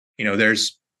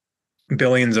There's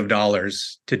billions of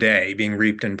dollars today being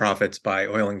reaped in profits by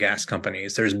oil and gas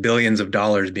companies. There's billions of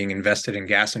dollars being invested in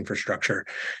gas infrastructure.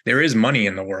 There is money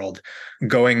in the world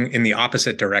going in the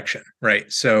opposite direction,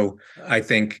 right? So I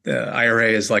think the IRA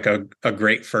is like a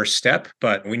great first step,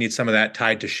 but we need some of that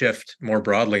tide to shift more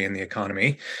broadly in the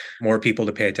economy, more people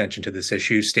to pay attention to this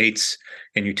issue, states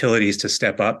and utilities to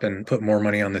step up and put more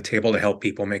money on the table to help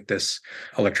people make this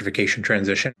electrification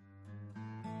transition.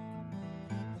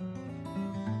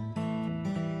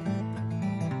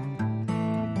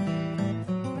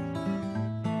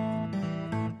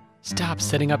 Stop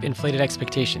setting up inflated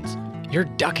expectations. You're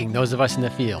ducking those of us in the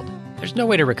field. There's no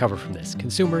way to recover from this.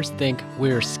 Consumers think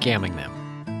we're scamming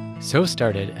them. So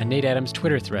started a Nate Adams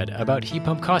Twitter thread about heat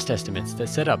pump cost estimates that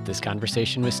set up this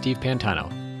conversation with Steve Pantano,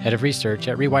 head of research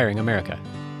at Rewiring America.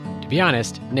 To be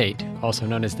honest, Nate, also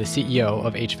known as the CEO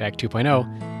of HVAC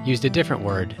 2.0, used a different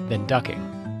word than ducking.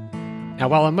 Now,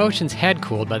 while emotions had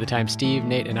cooled by the time Steve,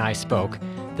 Nate, and I spoke,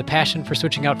 the passion for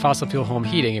switching out fossil fuel home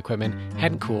heating equipment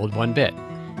hadn't cooled one bit.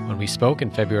 When we spoke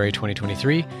in February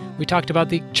 2023, we talked about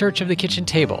the church of the kitchen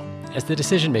table as the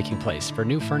decision-making place for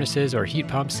new furnaces or heat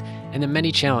pumps and the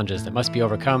many challenges that must be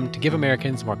overcome to give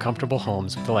Americans more comfortable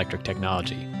homes with electric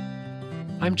technology.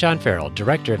 I'm John Farrell,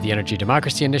 Director of the Energy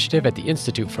Democracy Initiative at the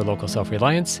Institute for Local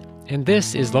Self-Reliance, and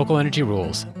this is Local Energy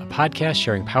Rules, a podcast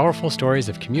sharing powerful stories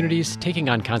of communities taking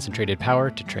on concentrated power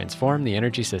to transform the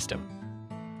energy system.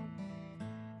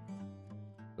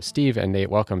 Steve and Nate,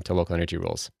 welcome to Local Energy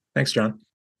Rules. Thanks, John.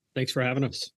 Thanks for having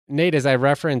us. Nate, as I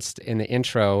referenced in the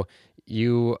intro,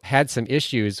 you had some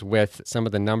issues with some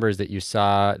of the numbers that you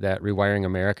saw that Rewiring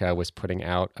America was putting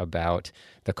out about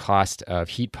the cost of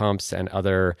heat pumps and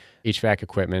other HVAC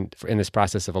equipment in this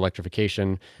process of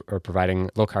electrification or providing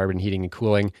low carbon heating and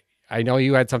cooling. I know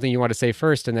you had something you want to say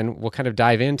first, and then we'll kind of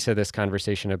dive into this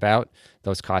conversation about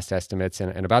those cost estimates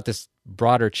and about this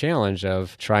broader challenge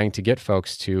of trying to get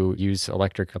folks to use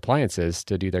electric appliances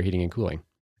to do their heating and cooling.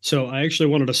 So I actually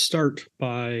wanted to start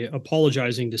by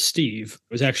apologizing to Steve.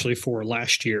 It was actually for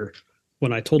last year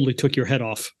when I totally took your head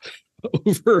off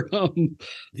over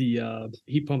the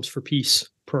Heat Pumps for Peace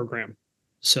program.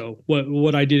 So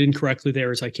what I did incorrectly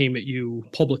there is I came at you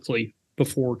publicly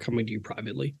before coming to you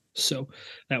privately. So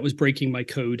that was breaking my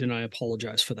code, and I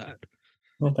apologize for that.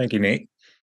 Well, thank you, Nate.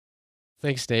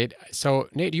 Thanks, Nate. So,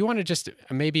 Nate, do you want to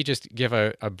just give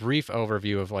a brief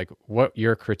overview of like what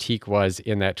your critique was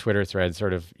in that Twitter thread,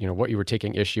 sort of, what you were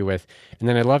taking issue with? And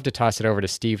then I'd love to toss it over to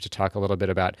Steve to talk a little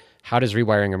bit about how does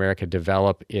Rewiring America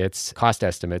develop its cost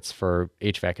estimates for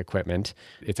HVAC equipment?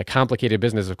 It's a complicated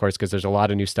business, of course, because there's a lot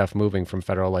of new stuff moving from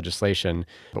federal legislation.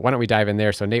 But why don't we dive in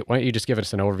there? So, Nate, why don't you just give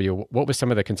us an overview? What was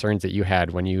some of the concerns that you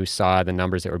had when you saw the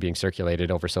numbers that were being circulated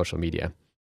over social media?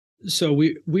 So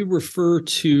we refer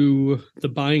to the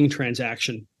buying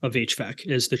transaction of HVAC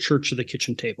as the church of the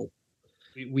kitchen table.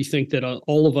 We think that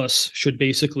all of us should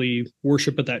basically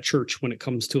worship at that church when it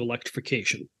comes to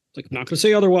electrification. Like, I'm not going to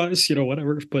say otherwise,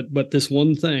 whatever, but this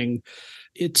one thing,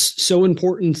 it's so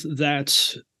important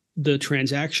that the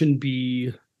transaction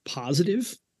be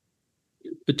positive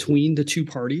between the two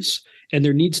parties, and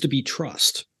there needs to be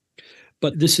trust.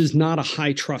 But this is not a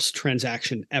high trust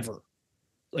transaction ever.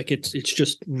 Like it's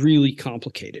just really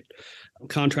complicated.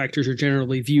 Contractors are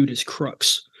generally viewed as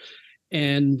crooks.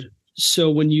 And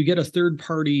so when you get a third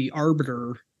party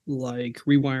arbiter like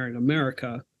Rewiring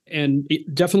America, and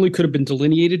it definitely could have been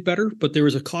delineated better, but there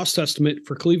was a cost estimate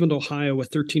for Cleveland, Ohio, a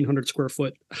 1,300 square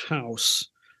foot house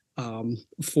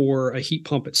for a heat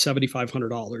pump at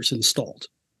 $7,500 installed.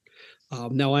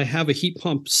 Now I have a heat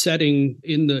pump setting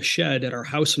in the shed at our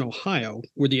house in Ohio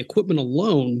where the equipment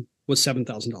alone was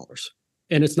 $7,000.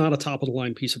 And it's not a top of the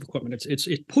line piece of equipment. It's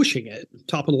pushing it.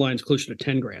 Top of the line is closer to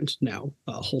 10 grand now,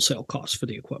 wholesale cost for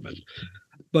the equipment.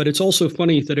 But it's also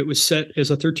funny that it was set as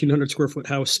a 1,300 square foot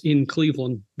house in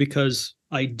Cleveland because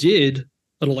I did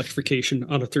an electrification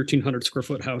on a 1,300 square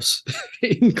foot house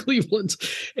in Cleveland.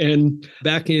 And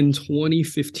back in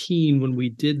 2015, when we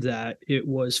did that, it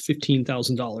was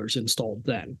 $15,000 installed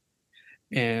then.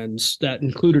 And that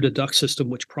included a duct system,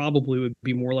 which probably would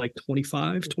be more like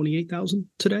 28,000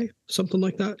 today, something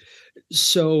like that.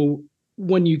 So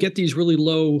when you get these really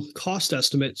low cost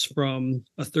estimates from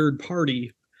a third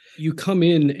party, you come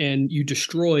in and you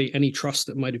destroy any trust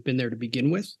that might have been there to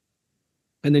begin with.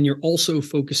 And then you're also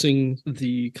focusing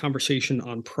the conversation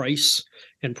on price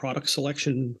and product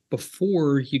selection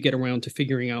before you get around to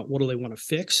figuring out what do they want to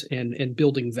fix and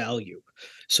building value.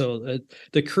 So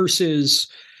the curse is,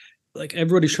 like,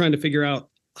 everybody's trying to figure out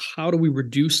how do we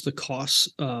reduce the costs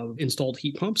of installed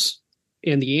heat pumps?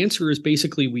 And the answer is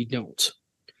basically we don't.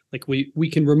 Like we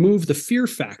can remove the fear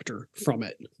factor from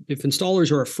it. If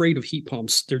installers are afraid of heat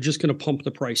pumps, they're just going to pump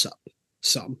the price up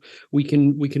some. We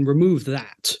can remove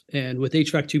that. And with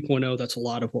HVAC 2.0, that's a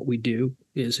lot of what we do.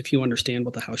 Is if you understand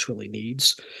what the house really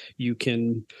needs, you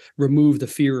can remove the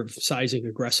fear of sizing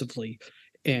aggressively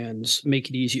and make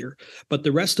it easier. But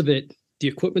the rest of it, the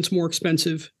equipment's more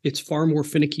expensive. It's far more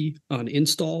finicky on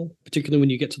install, particularly when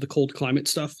you get to the cold climate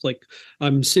stuff. Like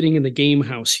I'm sitting in the Game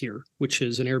House here, which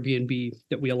is an Airbnb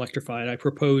that we electrified. I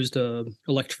proposed a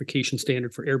electrification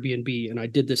standard for Airbnb, and I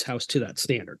did this house to that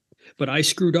standard. But I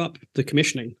screwed up the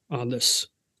commissioning on this,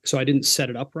 so I didn't set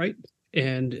it up right.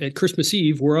 And at Christmas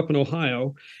Eve, we're up in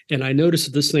Ohio, and I noticed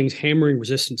that this thing's hammering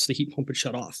resistance, the heat pump had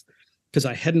shut off because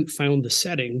I hadn't found the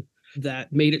setting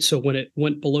that made it so when it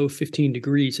went below 15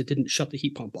 degrees, it didn't shut the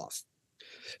heat pump off.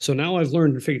 So now I've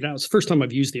learned and figured it out. It's the first time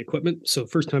I've used the equipment. So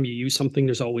first time you use something,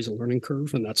 there's always a learning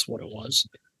curve, and that's what it was.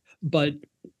 But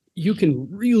you can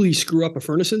really screw up a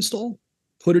furnace install,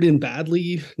 put it in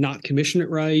badly, not commission it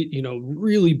right,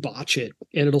 really botch it,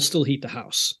 and it'll still heat the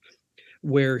house.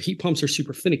 Where heat pumps are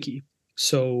super finicky.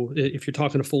 So if you're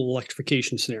talking a full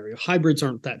electrification scenario, hybrids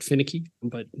aren't that finicky,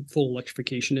 but full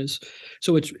electrification is.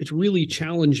 So it's really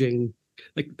challenging.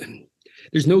 Like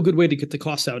there's no good way to get the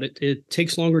cost out. It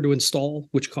takes longer to install,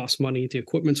 which costs money. The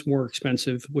equipment's more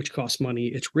expensive, which costs money.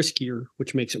 It's riskier,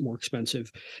 which makes it more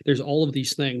expensive. There's all of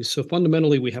these things. So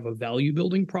fundamentally, we have a value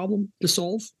building problem to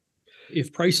solve.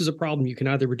 If price is a problem, you can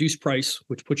either reduce price,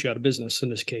 which puts you out of business in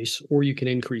this case, or you can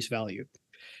increase value.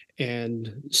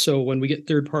 And so when we get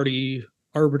third-party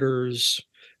arbiters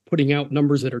putting out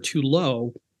numbers that are too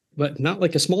low, but not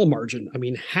like a small margin, I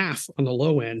mean, half on the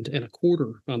low end and a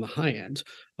quarter on the high end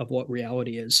of what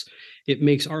reality is, it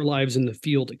makes our lives in the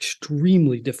field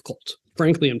extremely difficult,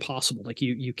 frankly, impossible. Like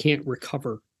you can't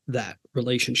recover that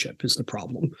relationship is the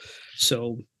problem.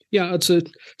 So yeah,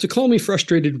 to call me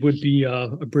frustrated would be a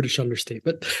British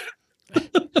understatement.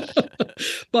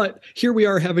 But here we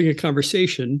are having a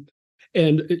conversation.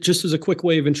 And just as a quick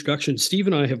way of introduction, Steve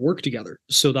and I have worked together.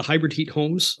 So the Hybrid Heat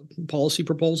Homes policy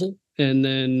proposal, and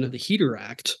then the Heater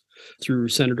Act through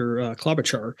Senator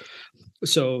Klobuchar.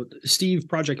 So Steve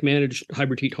project managed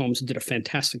Hybrid Heat Homes and did a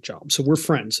fantastic job. So we're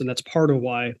friends, and that's part of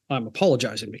why I'm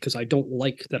apologizing, because I don't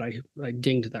like that I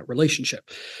dinged that relationship.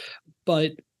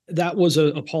 But that was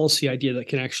a policy idea that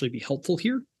can actually be helpful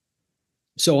here.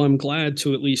 So I'm glad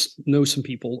to at least know some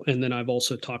people. And then I've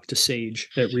also talked to Sage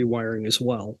at Rewiring as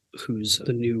well, who's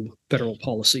the new federal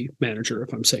policy manager,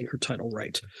 if I'm saying her title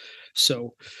right.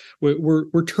 So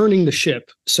we're turning the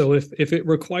ship. So if it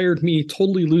required me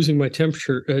totally losing my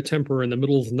temper in the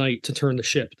middle of the night to turn the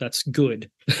ship, that's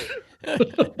good.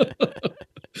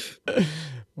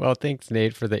 Well, thanks,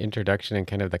 Nate, for the introduction and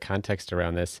kind of the context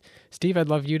around this. Steve, I'd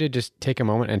love you to just take a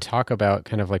moment and talk about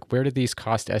kind of like where did these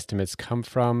cost estimates come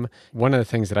from? One of the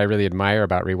things that I really admire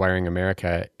about Rewiring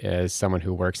America as someone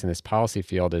who works in this policy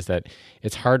field is that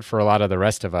it's hard for a lot of the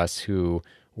rest of us who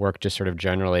work just sort of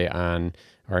generally on,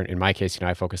 or in my case,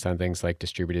 I focus on things like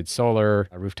distributed solar,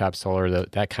 rooftop solar.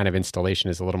 That kind of installation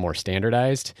is a little more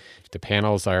standardized. The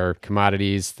panels are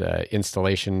commodities. The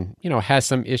installation, has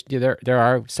some issue. There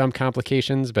are some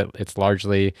complications, but it's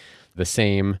largely the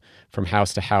same from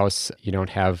house to house. You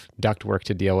don't have duct work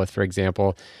to deal with, for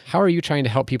example. How are you trying to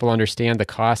help people understand the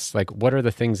costs? Like, what are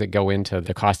the things that go into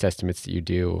the cost estimates that you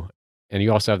do? And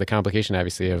you also have the complication,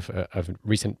 obviously, of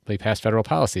recently passed federal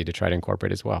policy to try to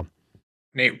incorporate as well.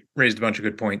 Nate raised a bunch of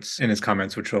good points in his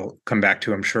comments, which we'll come back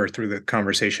to, I'm sure, through the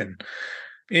conversation.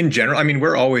 In general,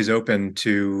 we're always open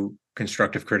to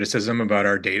constructive criticism about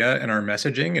our data and our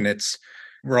messaging, and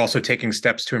we're also taking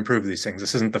steps to improve these things.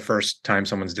 This isn't the first time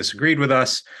someone's disagreed with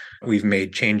us. We've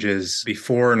made changes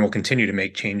before and we'll continue to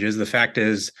make changes. The fact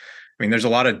is, there's a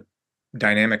lot of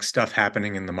dynamic stuff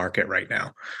happening in the market right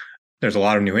now. There's a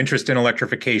lot of new interest in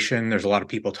electrification. There's a lot of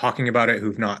people talking about it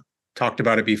who've not talked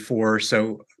about it before.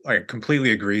 So I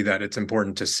completely agree that it's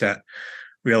important to set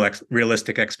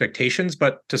realistic expectations,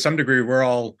 but to some degree, we're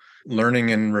all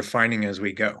learning and refining as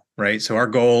we go, right? So our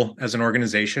goal as an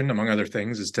organization, among other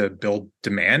things, is to build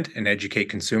demand and educate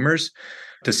consumers,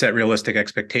 to set realistic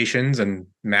expectations and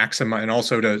maximize, and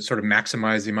also to sort of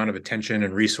maximize the amount of attention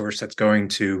and resource that's going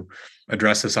to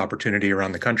address this opportunity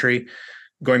around the country.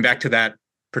 Going back to that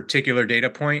particular data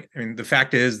point, the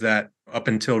fact is that up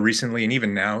until recently, and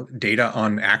even now, data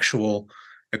on actual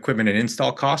equipment and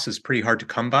install costs is pretty hard to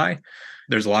come by.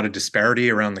 There's a lot of disparity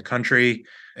around the country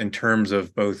in terms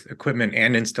of both equipment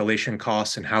and installation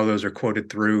costs and how those are quoted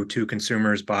through to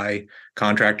consumers by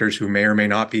contractors who may or may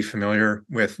not be familiar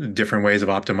with different ways of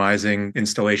optimizing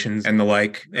installations and the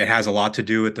like. It has a lot to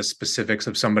do with the specifics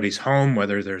of somebody's home,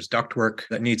 whether there's ductwork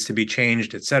that needs to be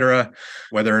changed, et cetera,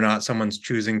 whether or not someone's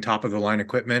choosing top of the line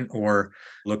equipment or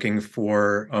looking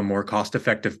for a more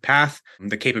cost-effective path,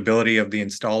 the capability of the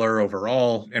installer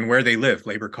overall, and where they live.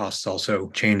 Labor costs also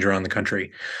change around the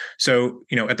country. So,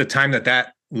 at the time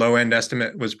that low-end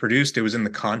estimate was produced, it was in the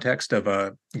context of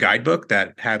a guidebook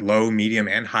that had low, medium,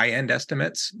 and high-end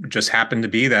estimates. It just happened to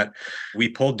be that we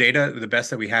pulled data, the best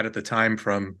that we had at the time,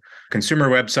 from consumer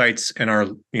websites,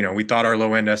 and we thought our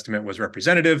low-end estimate was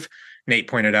representative. Nate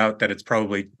pointed out that it's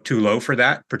probably too low for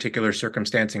that particular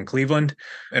circumstance in Cleveland,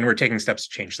 and we're taking steps to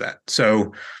change that.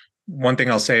 So one thing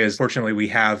I'll say is, fortunately, we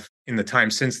have, in the time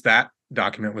since that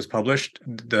document was published,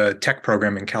 the tech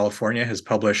program in California has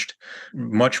published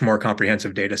much more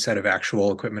comprehensive data set of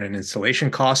actual equipment and installation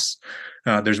costs.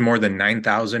 There's more than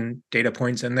 9,000 data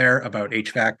points in there about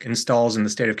HVAC installs in the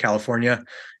state of California,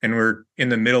 and we're in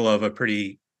the middle of a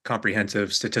pretty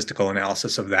comprehensive statistical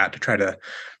analysis of that to try to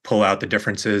pull out the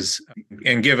differences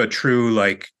and give a true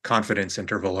confidence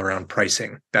interval around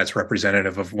pricing that's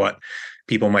representative of what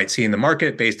people might see in the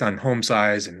market based on home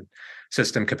size and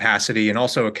system capacity, and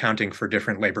also accounting for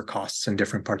different labor costs in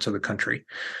different parts of the country.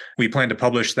 We plan to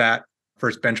publish that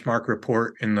first benchmark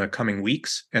report in the coming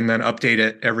weeks, and then update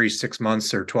it every 6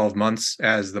 months or 12 months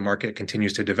as the market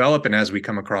continues to develop and as we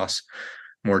come across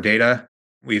more data.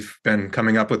 We've been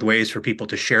coming up with ways for people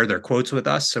to share their quotes with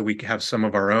us, so we have some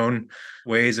of our own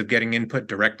ways of getting input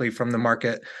directly from the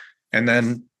market. And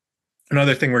then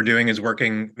another thing we're doing is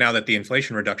working, now that the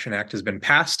Inflation Reduction Act has been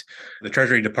passed, the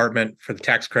Treasury Department for the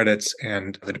tax credits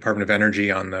and the Department of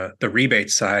Energy on the rebate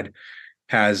side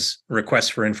has requests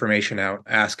for information out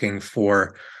asking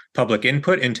for public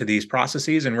input into these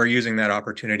processes. And we're using that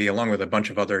opportunity, along with a bunch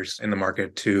of others in the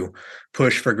market, to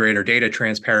push for greater data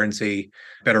transparency,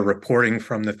 better reporting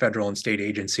from the federal and state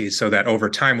agencies, so that over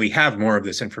time we have more of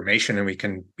this information and we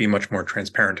can be much more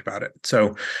transparent about it.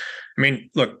 So,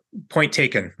 look, point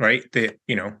taken, right? The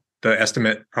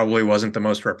estimate probably wasn't the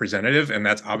most representative, and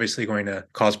that's obviously going to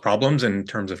cause problems in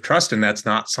terms of trust. And that's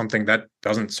not something that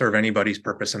doesn't serve anybody's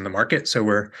purpose in the market. So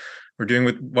we're doing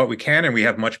with what we can, and we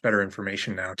have much better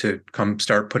information now to come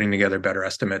start putting together better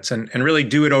estimates and really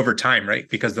do it over time, right?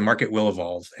 Because the market will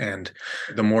evolve, and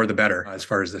the more the better as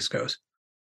far as this goes.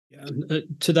 Yeah,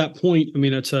 to that point,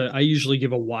 I usually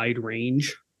give a wide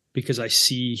range because I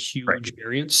see huge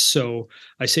variance. So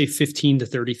I say 15 to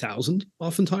 30,000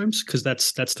 oftentimes, because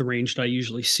that's the range that I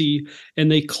usually see.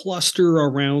 And they cluster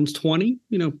around 20.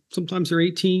 Sometimes they're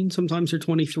 18, sometimes they're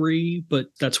 23, but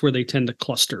that's where they tend to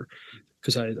cluster,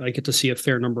 because I get to see a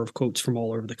fair number of quotes from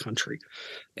all over the country.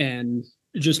 And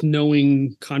just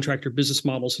knowing contractor business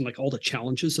models and all the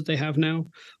challenges that they have now,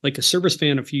 like a service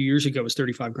fan a few years ago was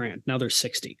 35 grand. Now they're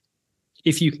 60,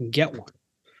 if you can get one.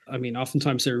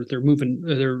 Oftentimes they're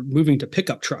moving to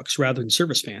pickup trucks rather than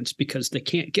service fans because they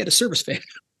can't get a service fan.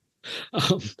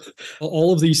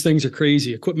 All of these things are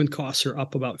crazy. Equipment costs are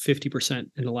up about 50%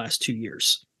 in the last 2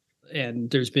 years. And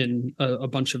there's been a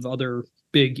bunch of other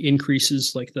big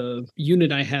increases. Like the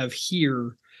unit I have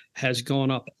here has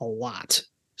gone up a lot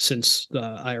since the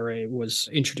IRA was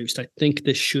introduced. I think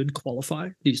this should qualify,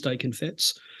 these Daikin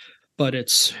fits, but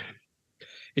it's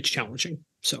challenging.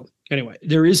 So anyway,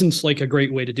 there isn't a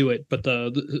great way to do it, but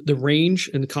the range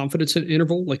and the confidence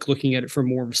interval, looking at it from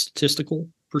more of a statistical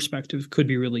perspective, could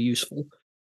be really useful.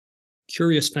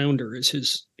 Curious Founder is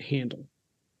his handle.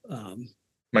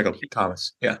 Michael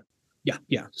Thomas. Yeah.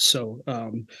 Yeah. So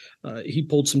he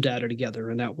pulled some data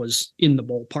together, and that was in the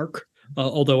ballpark.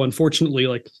 Although unfortunately,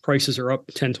 prices are up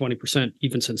 10, 20%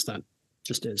 even since then.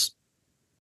 Just is.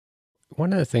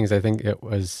 One of the things I think it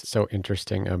was so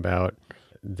interesting about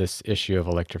this issue of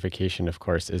electrification, of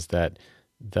course, is that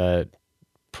the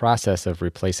process of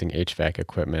replacing HVAC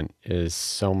equipment is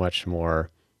so much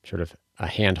more sort of a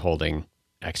hand-holding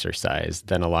exercise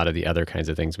than a lot of the other kinds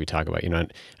of things we talk about.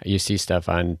 You see stuff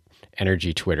on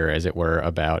energy Twitter, as it were,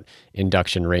 about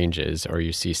induction ranges, or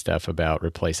you see stuff about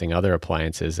replacing other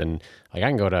appliances. And I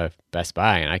can go to Best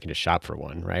Buy and I can just shop for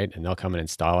one, right? And they'll come and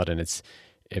install it. And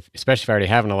especially if I already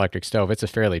have an electric stove, it's a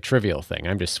fairly trivial thing.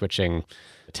 I'm just switching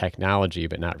the technology,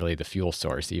 but not really the fuel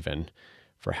source even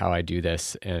for how I do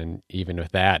this. And even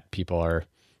with that, people are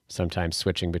sometimes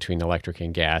switching between electric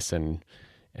and gas, and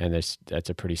that's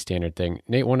a pretty standard thing.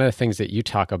 Nate, one of the things that you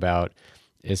talk about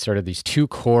is sort of these two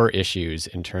core issues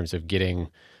in terms of getting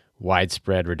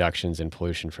widespread reductions in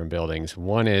pollution from buildings.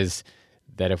 One is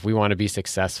that if we want to be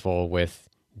successful with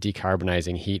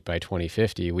decarbonizing heat by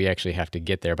 2050, we actually have to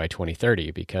get there by 2030,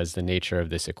 because the nature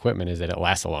of this equipment is that it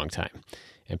lasts a long time.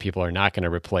 and people are not going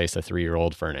to replace a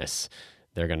 3-year-old furnace.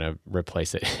 They're going to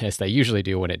replace it as they usually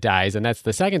do when it dies. And that's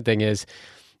the second thing is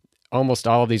almost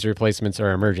all of these replacements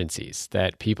are emergencies,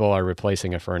 that people are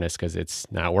replacing a furnace because it's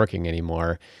not working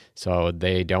anymore. So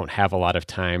they don't have a lot of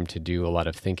time to do a lot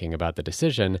of thinking about the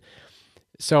decision.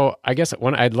 So I guess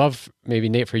I'd love maybe,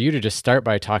 Nate, for you to just start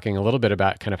by talking a little bit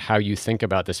about kind of how you think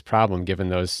about this problem, given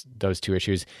those two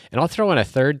issues. And I'll throw in a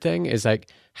third thing is like,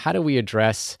 how do we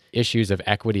address issues of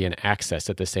equity and access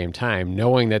at the same time,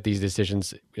 knowing that these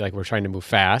decisions, like we're trying to move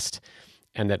fast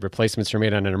and that replacements are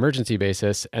made on an emergency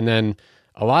basis. And then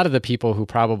a lot of the people who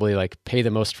probably like pay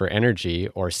the most for energy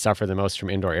or suffer the most from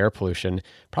indoor air pollution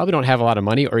probably don't have a lot of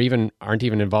money or even aren't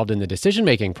even involved in the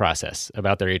decision-making process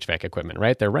about their HVAC equipment,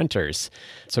 right? They're renters.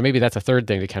 So maybe that's a third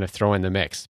thing to kind of throw in the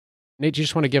mix. Nate, do you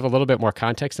just want to give a little bit more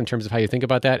context in terms of how you think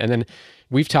about that? And then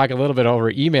we've talked a little bit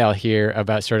over email here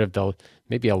about sort of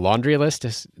maybe a laundry list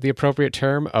is the appropriate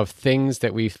term of things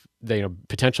that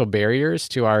potential barriers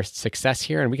to our success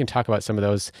here. And we can talk about some of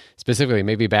those specifically,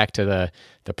 maybe back to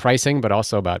the pricing, but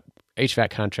also about HVAC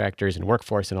contractors and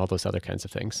workforce and all those other kinds of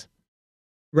things.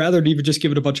 Rather than even just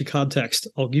give it a bunch of context,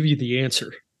 I'll give you the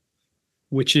answer,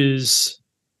 which is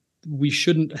we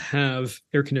shouldn't have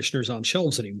air conditioners on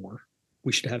shelves anymore.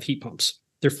 We should have heat pumps.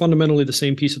 They're fundamentally the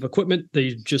same piece of equipment.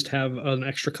 They just have an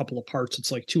extra couple of parts.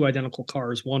 It's like 2 identical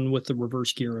cars, one with the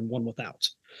reverse gear and one without.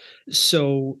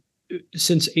 So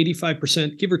since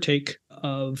 85%, give or take,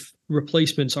 of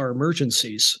replacements are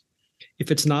emergencies,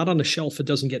 if it's not on a shelf, it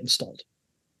doesn't get installed,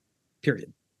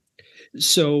 period.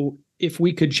 So if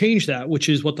we could change that, which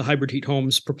is what the Hybrid Heat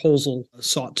Homes proposal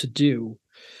sought to do,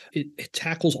 it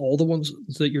tackles all the ones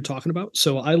that you're talking about.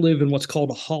 So I live in what's called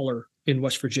a holler in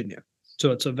West Virginia.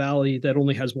 So it's a valley that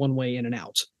only has one way in and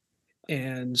out.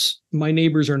 And my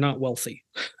neighbors are not wealthy.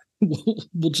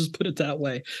 We'll just put it that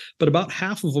way. But about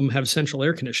half of them have central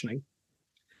air conditioning,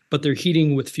 but they're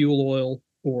heating with fuel oil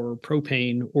or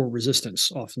propane or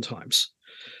resistance oftentimes.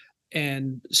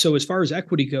 And so as far as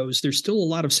equity goes, there's still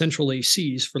a lot of central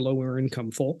ACs for lower income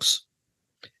folks.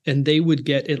 And they would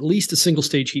get at least a single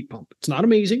stage heat pump. It's not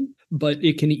amazing, but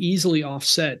it can easily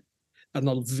offset on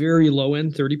the very low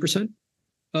end, 30%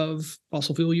 of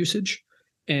fossil fuel usage,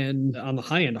 and on the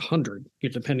high end, 100,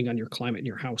 depending on your climate and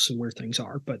your house and where things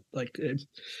are. But like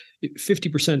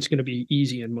 50% is going to be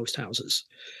easy in most houses.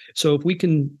 So if we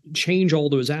can change all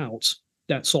those out,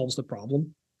 that solves the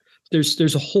problem.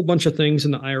 There's a whole bunch of things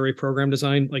in the IRA program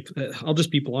design. Like I'll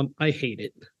just be blunt, I hate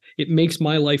it. It makes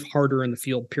my life harder in the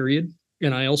field, period.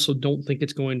 And I also don't think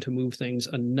it's going to move things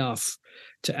enough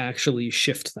to actually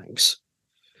shift things.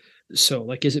 So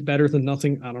like, is it better than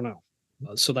nothing? I don't know.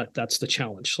 So that's the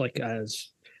challenge. Like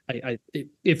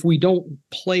if we don't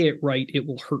play it right, it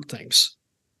will hurt things.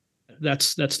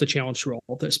 That's the challenge through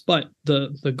all of this. But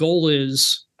the goal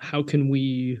is, how can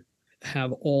we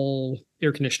have all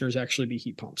air conditioners actually be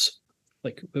heat pumps?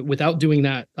 Like without doing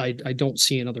that, I don't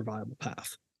see another viable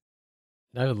path.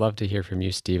 I would love to hear from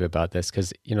you, Steve, about this,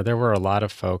 because there were a lot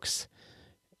of folks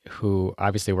who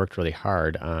obviously worked really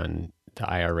hard on the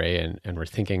IRA and were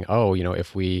thinking,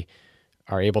 if we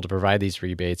are able to provide these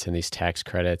rebates and these tax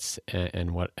credits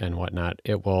and whatnot,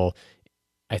 it will.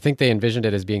 I think they envisioned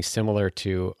it as being similar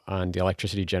to on the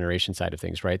electricity generation side of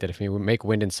things, right? That if we make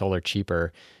wind and solar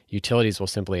cheaper, utilities will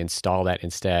simply install that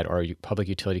instead, or public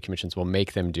utility commissions will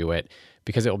make them do it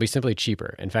because it will be simply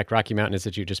cheaper. In fact, Rocky Mountain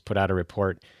Institute just put out a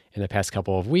report in the past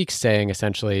couple of weeks saying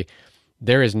essentially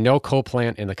there is no coal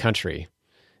plant in the country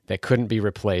that couldn't be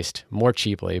replaced more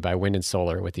cheaply by wind and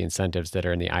solar with the incentives that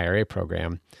are in the IRA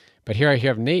program. But here I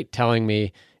have Nate telling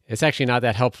me it's actually not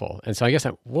that helpful. And so I guess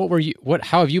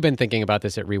how have you been thinking about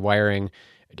this at Rewiring?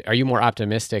 Are you more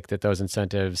optimistic that those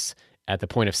incentives at the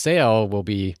point of sale will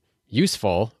be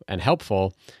useful and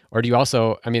helpful? Or do you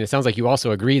also, it sounds like you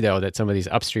also agree though that some of these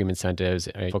upstream incentives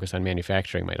focused on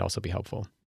manufacturing might also be helpful.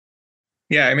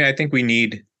 Yeah, I think we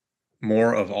need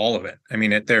more of all of it.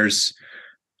 There's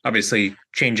obviously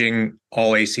changing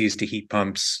all ACs to heat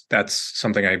pumps. That's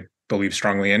something I believe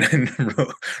strongly in and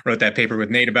wrote that paper with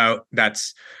Nate about.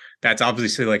 That's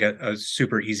obviously like a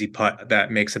super easy putt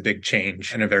that makes a big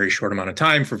change in a very short amount of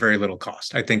time for very little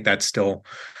cost. I think that's still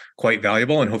quite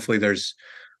valuable. And hopefully there's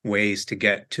ways to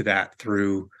get to that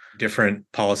through different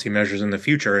policy measures in the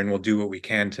future. And we'll do what we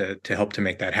can to help to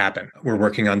make that happen. We're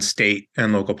working on state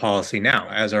and local policy now,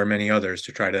 as are many others,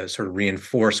 to try to sort of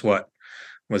reinforce what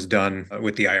was done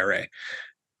with the IRA.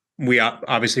 We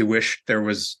obviously wish there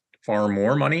was far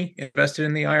more money invested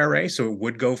in the IRA, so it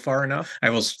would go far enough.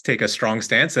 I will take a strong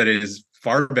stance that it is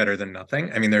far better than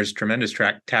nothing. I mean, there's tremendous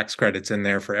tax credits in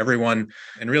there for everyone,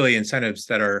 and really incentives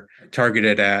that are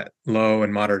targeted at low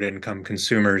and moderate income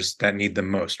consumers that need them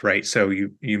most, right? So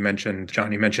you mentioned,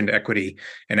 John, you mentioned equity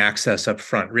and access up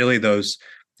front. Really, those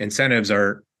incentives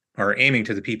are aiming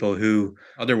to the people who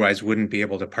otherwise wouldn't be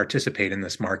able to participate in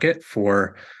this market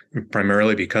for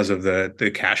primarily because of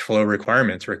the cash flow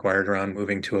requirements required around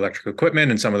moving to electric equipment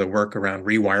and some of the work around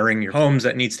rewiring your homes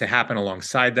that needs to happen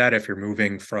alongside that if you're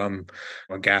moving from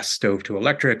a gas stove to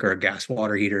electric or a gas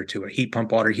water heater to a heat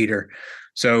pump water heater.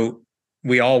 So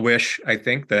we all wish, I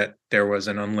think, that there was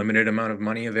an unlimited amount of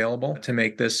money available to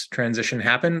make this transition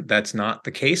happen. That's not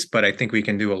the case, but I think we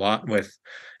can do a lot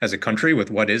as a country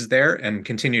with what is there and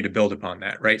continue to build upon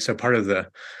that, right? So part of the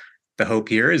hope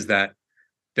here is that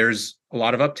there's a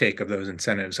lot of uptake of those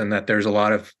incentives and that there's a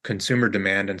lot of consumer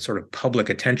demand and sort of public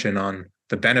attention on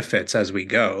the benefits as we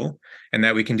go, and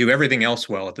that we can do everything else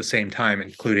well at the same time,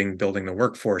 including building the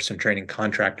workforce and training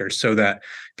contractors so that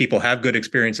people have good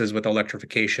experiences with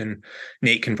electrification.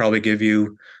 Nate can probably give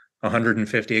you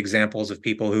 150 examples of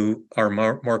people who are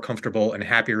more comfortable and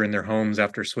happier in their homes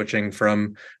after switching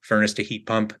from furnace to heat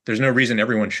pump. There's no reason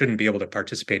everyone shouldn't be able to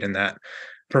participate in that,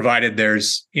 provided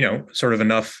there's, sort of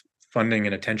enough funding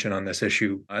and attention on this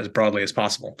issue as broadly as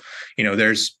possible.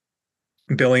 There's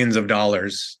billions of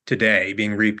dollars today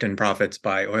being reaped in profits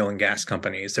by oil and gas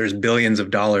companies. There's billions of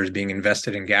dollars being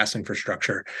invested in gas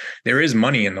infrastructure. There is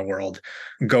money in the world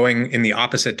going in the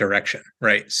opposite direction,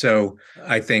 right? So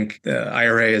I think the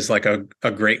IRA is like a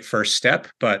great first step,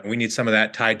 but we need some of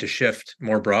that tide to shift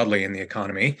more broadly in the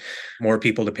economy, more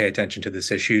people to pay attention to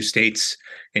this issue, states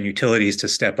and utilities to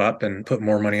step up and put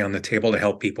more money on the table to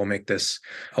help people make this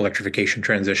electrification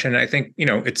transition. I think,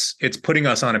 it's putting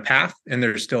us on a path, and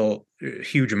there's still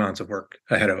huge amounts of work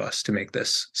ahead of us to make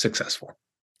this successful.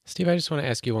 Steve, I just want to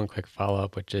ask you one quick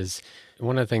follow-up, which is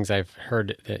one of the things I've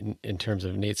heard that in terms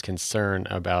of Nate's concern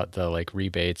about the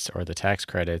rebates or the tax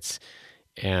credits,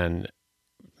 and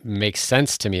makes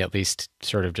sense to me, at least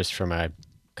sort of just from a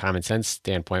common sense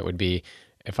standpoint, would be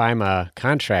if I'm a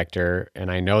contractor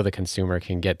and I know the consumer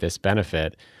can get this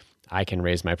benefit, I can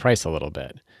raise my price a little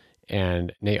bit.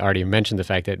 And Nate already mentioned the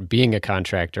fact that being a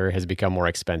contractor has become more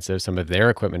expensive. Some of their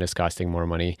equipment is costing more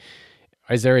money.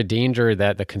 Is there a danger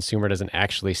that the consumer doesn't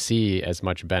actually see as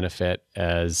much benefit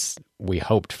as we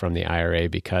hoped from the IRA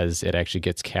because it actually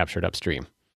gets captured upstream?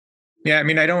 Yeah, I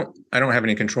mean, I don't have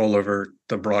any control over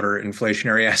the broader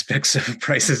inflationary aspects of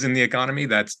prices in the economy.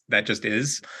 That just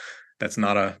is. That's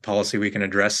not a policy we can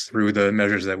address through the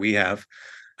measures that we have.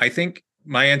 I think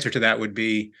my answer to that would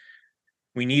be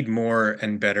we need more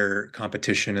and better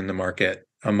competition in the market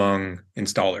among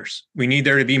installers. We need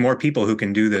there to be more people who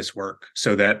can do this work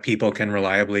so that people can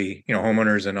reliably,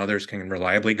 homeowners and others can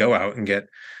reliably go out and get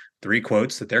 3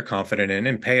 quotes that they're confident in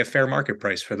and pay a fair market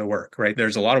price for the work, right?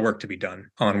 There's a lot of work to be done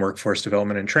on workforce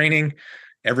development and training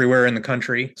everywhere in the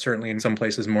country, certainly in some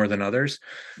places more than others.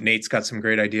 Nate's got some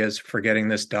great ideas for getting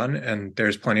this done, and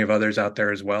there's plenty of others out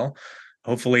there as well.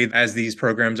 Hopefully, as these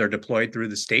programs are deployed through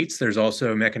the states, there's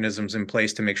also mechanisms in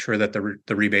place to make sure that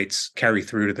the rebates carry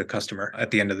through to the customer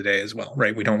at the end of the day as well,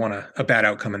 right? We don't want a bad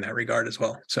outcome in that regard as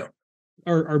well. So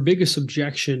our biggest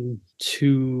objection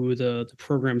to the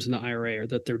programs in the IRA are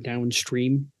that they're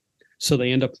downstream. So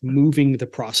they end up moving the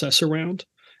process around.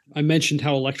 I mentioned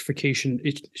how electrification,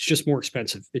 it's just more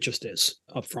expensive. It just is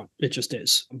upfront. It just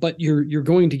is. But you're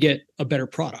going to get a better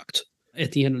product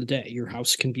at the end of the day. Your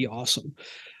house can be awesome.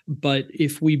 But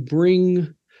if we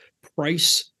bring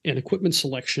price and equipment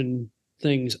selection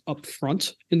things up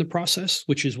front in the process,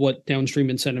 which is what downstream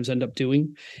incentives end up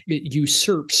doing, it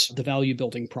usurps the value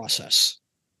building process.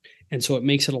 And so it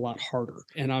makes it a lot harder.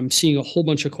 And I'm seeing a whole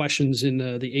bunch of questions in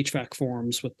the HVAC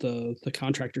forums with the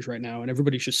contractors right now, and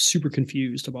everybody's just super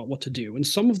confused about what to do. And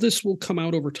some of this will come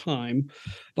out over time,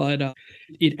 but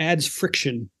it adds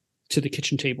friction to the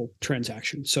kitchen table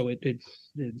transaction. So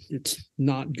it's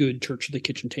not good church of the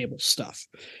kitchen table stuff.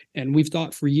 And we've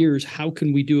thought for years, how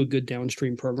can we do a good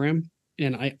downstream program?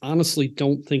 And I honestly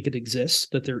don't think it exists,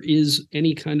 that there is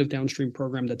any kind of downstream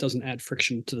program that doesn't add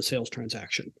friction to the sales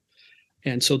transaction.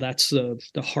 And so that's the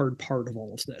hard part of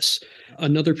all of this.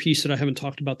 Another piece that I haven't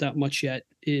talked about that much yet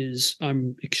is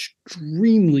I'm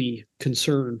extremely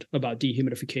concerned about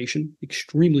dehumidification,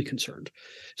 extremely concerned.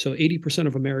 So 80%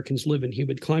 of Americans live in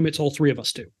humid climates, all 3 of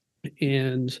us do.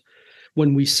 And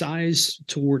when we size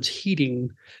towards heating,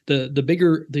 the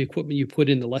bigger the equipment you put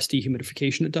in, the less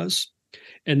dehumidification it does.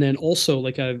 And then also,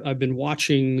 I've been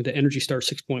watching the Energy Star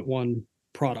 6.1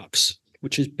 products,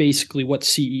 which is basically what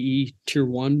CEE Tier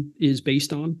 1 is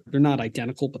based on. They're not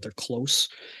identical, but they're close.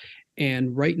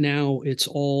 And right now, it's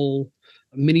all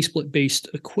mini split based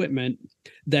equipment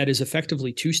that is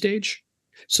effectively two-stage.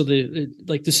 So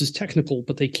this is technical,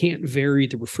 but they can't vary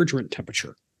the refrigerant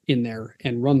temperature in there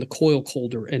and run the coil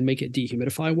colder and make it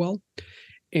dehumidify well.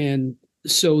 And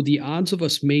so the odds of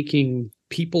us making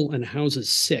people and houses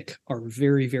sick are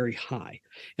very, very high.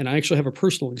 And I actually have a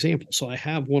personal example. So I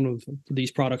have one of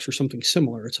these products or something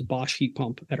similar. It's a Bosch heat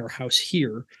pump at our house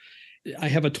here. I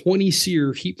have a 20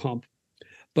 SEER heat pump,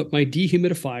 but my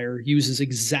dehumidifier uses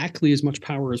exactly as much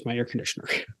power as my air conditioner.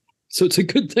 So it's a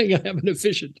good thing I have an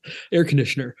efficient air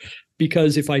conditioner,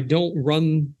 because if I don't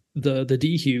run the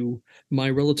dehu, my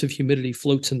relative humidity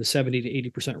floats in the 70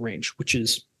 to 80% range, which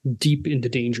is deep into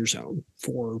danger zone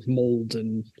for mold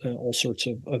and all sorts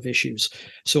of issues.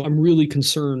 So I'm really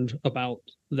concerned about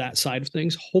that side of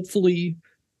things. Hopefully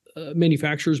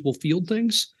manufacturers will field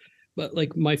things, but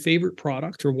like my favorite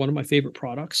product, or one of my favorite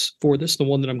products for this, the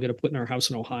one that I'm going to put in our house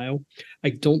in Ohio, I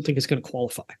don't think it's going to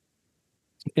qualify.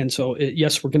 And so,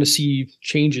 yes, we're going to see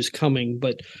changes coming,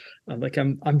 but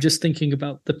I'm just thinking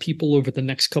about the people over the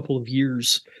next couple of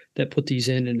years that put these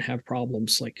in and have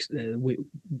problems. Like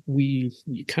we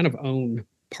kind of own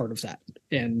part of that,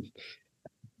 and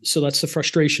so that's the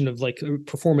frustration of like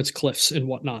performance cliffs and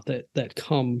whatnot that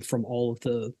come from all of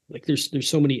the like. There's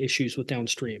so many issues with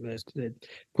downstream. It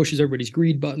pushes everybody's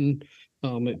greed button.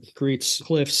 It creates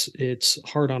cliffs. It's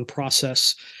hard on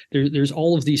process. There's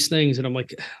all of these things. And I'm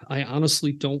like, I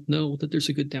honestly don't know that there's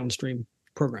a good downstream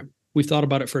program. We've thought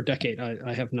about it for a decade.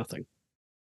 I have nothing.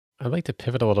 I'd like to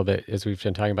pivot a little bit as we've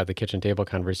been talking about the kitchen table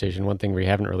conversation. One thing we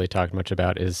haven't really talked much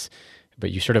about is,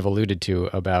 but you sort of alluded to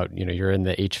about, you're in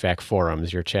the HVAC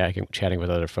forums, you're chatting with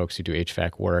other folks who do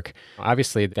HVAC work.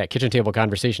 Obviously, that kitchen table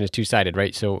conversation is two-sided,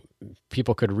 right? So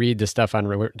people could read the stuff on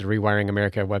the Rewiring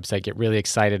America website, get really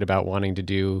excited about wanting to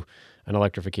do an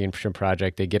electrification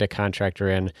project. They get a contractor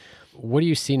in. What do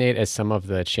you see, Nate, as some of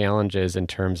the challenges in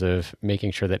terms of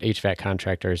making sure that HVAC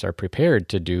contractors are prepared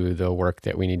to do the work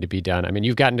that we need to be done? I mean,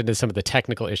 you've gotten into some of the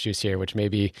technical issues here, which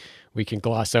maybe we can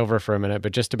gloss over for a minute,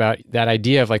 but just about that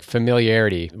idea of like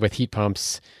familiarity with heat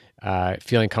pumps,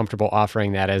 feeling comfortable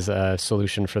offering that as a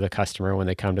solution for the customer when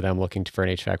they come to them looking for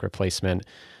an HVAC replacement.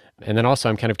 And then also,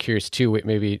 I'm kind of curious too,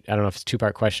 maybe, I don't know if it's a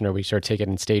two-part question or we sort of take it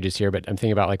in stages here, but I'm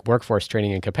thinking about like workforce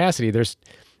training and capacity. There's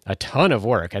a ton of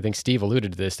work. I think Steve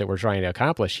alluded to this that we're trying to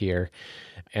accomplish here,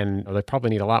 and they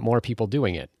probably need a lot more people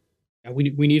doing it. Yeah,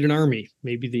 we need an army,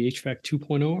 maybe the HVAC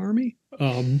 2.0 army.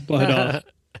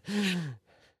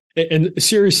 And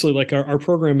seriously, like our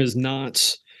program is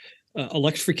not,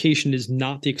 electrification is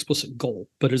not the explicit goal,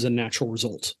 but is a natural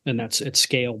result. And that's at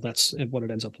scale. That's what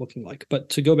it ends up looking like. But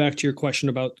to go back to your question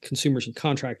about consumers and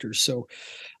contractors. So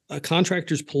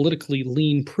contractors politically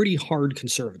lean pretty hard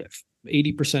conservative.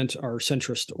 80% are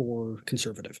centrist or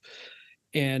conservative.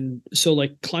 And so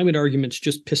like climate arguments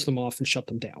just piss them off and shut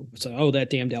them down. It's like, oh, that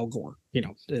damned Al Gore,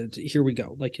 here we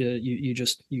go. Like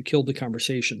you killed the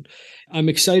conversation. I'm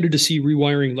excited to see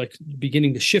rewiring like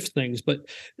beginning to shift things. But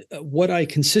what I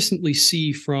consistently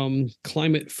see from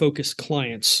climate focused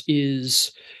clients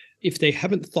is if they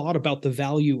haven't thought about the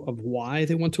value of why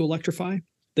they want to electrify,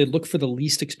 they look for the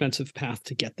least expensive path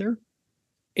to get there.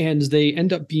 And they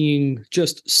end up being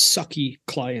just sucky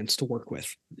clients to work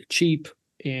with. They're cheap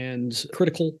and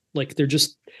critical, like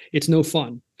it's no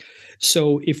fun.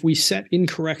 So if we set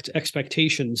incorrect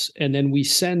expectations and then we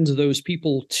send those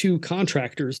people to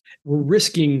contractors, we're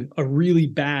risking a really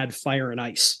bad fire and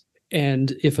ice.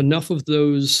 And if enough of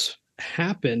those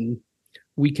happen,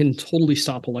 we can totally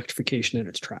stop electrification in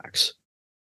its tracks.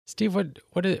 Steve,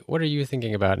 what are you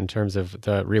thinking about in terms of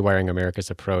the Rewiring America's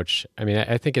approach? I mean,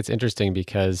 I think it's interesting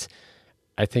because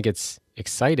I think it's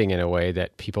exciting in a way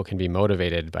that people can be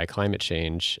motivated by climate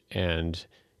change and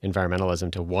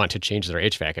environmentalism to want to change their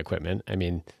HVAC equipment. I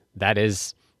mean, that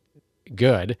is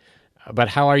good. But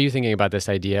how are you thinking about this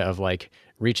idea of like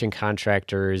reaching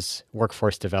contractors,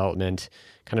 workforce development,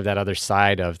 kind of that other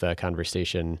side of the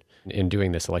conversation in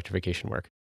doing this electrification work?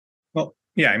 Well,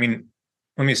 yeah, I mean,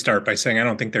 let me start by saying I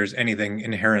don't think there's anything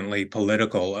inherently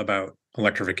political about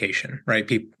electrification, right?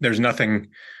 There's nothing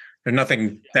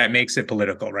that makes it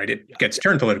political, right? It gets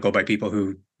turned political by people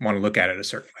who want to look at it a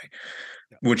certain way,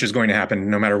 which is going to happen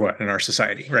no matter what in our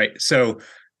society, right? So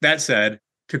that said,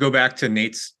 to go back to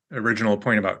Nate's original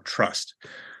point about trust,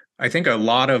 I think a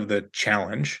lot of the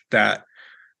challenge that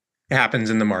happens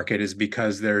in the market is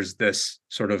because there's this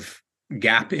sort of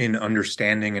gap in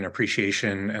understanding and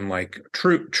appreciation and like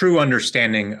true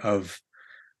understanding of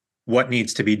what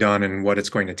needs to be done and what it's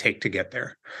going to take to get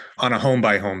there on a home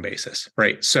by home basis,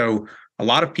 right? So a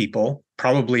lot of people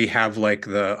probably have like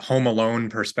the Home Alone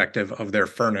perspective of their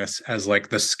furnace as like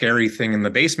the scary thing in the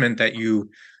basement that you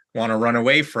want to run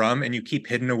away from, and you keep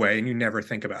hidden away and you never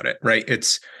think about it, right?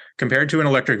 It's compared to an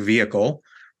electric vehicle.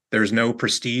 There's no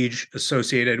prestige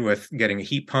associated with getting a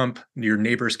heat pump. Your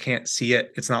neighbors can't see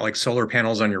it. It's not like solar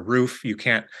panels on your roof. You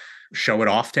can't show it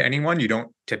off to anyone. You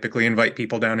don't typically invite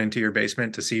people down into your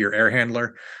basement to see your air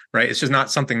handler, right? It's just not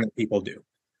something that people do.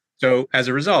 So as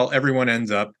a result, everyone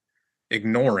ends up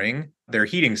ignoring their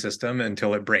heating system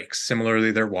until it breaks.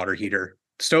 Similarly, their water heater.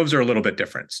 Stoves are a little bit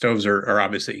different. Stoves are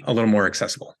obviously a little more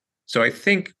accessible. So I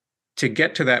think to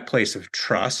get to that place of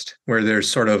trust where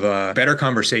there's sort of a better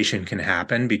conversation can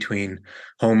happen between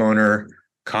homeowner,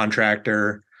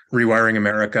 contractor, Rewiring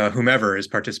America, whomever is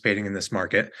participating in this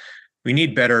market, we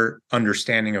need better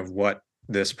understanding of what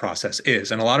this process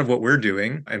is. And a lot of what we're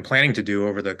doing and planning to do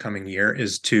over the coming year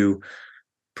is to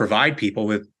provide people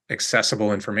with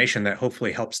accessible information that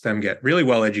hopefully helps them get really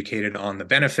well educated on the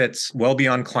benefits, well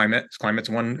beyond climate. Climate's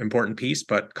one important piece,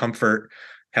 but comfort,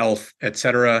 health, et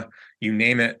cetera, you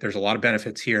name it, there's a lot of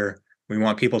benefits here. We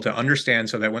want people to understand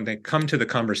so that when they come to the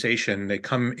conversation, they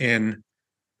come in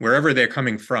wherever they're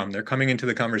coming from, they're coming into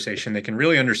the conversation, they can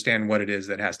really understand what it is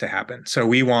that has to happen. So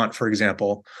we want, for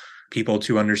example, people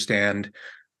to understand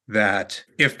that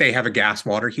if they have a gas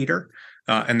water heater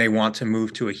and they want to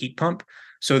move to a heat pump,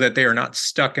 so that they are not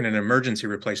stuck in an emergency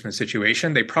replacement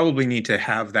situation, they probably need to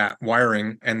have that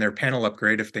wiring and their panel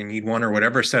upgrade, if they need one, or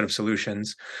whatever set of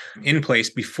solutions in place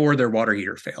before their water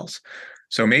heater fails.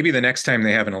 So maybe the next time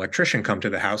they have an electrician come to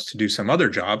the house to do some other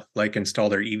job, like install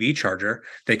their EV charger,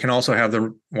 they can also have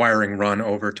the wiring run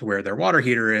over to where their water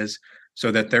heater is,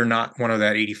 so that they're not one of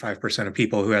that 85% of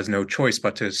people who has no choice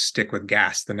but to stick with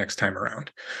gas the next time around,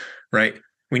 right?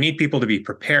 We need people to be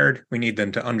prepared. We need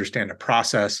them to understand a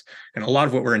process. And a lot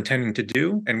of what we're intending to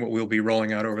do and what we'll be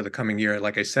rolling out over the coming year,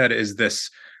 like I said, is this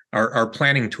our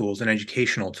planning tools and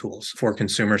educational tools for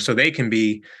consumers so they can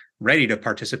be ready to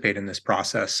participate in this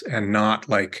process and not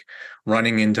like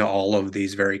running into all of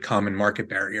these very common market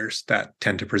barriers that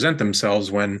tend to present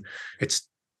themselves when it's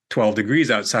 12 degrees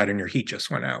outside and your heat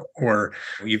just went out, or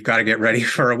you've got to get ready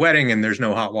for a wedding and there's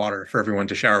no hot water for everyone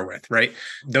to shower with, right?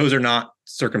 Those are not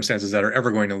circumstances that are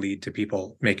ever going to lead to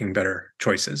people making better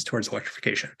choices towards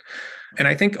electrification. And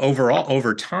I think overall,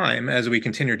 over time, as we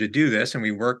continue to do this and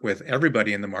we work with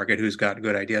everybody in the market who's got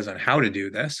good ideas on how to do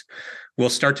this, we'll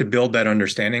start to build that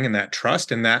understanding and that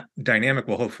trust, and that dynamic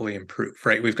will hopefully improve,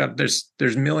 right?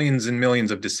 There's millions and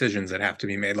millions of decisions that have to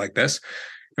be made like this,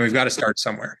 and we've got to start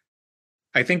somewhere.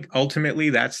 I think ultimately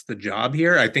that's the job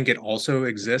here. I think it also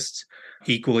exists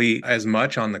equally as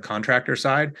much on the contractor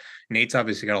side. Nate's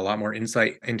obviously got a lot more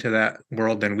insight into that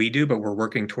world than we do, but we're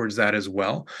working towards that as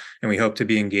well. And we hope to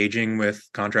be engaging with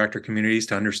contractor communities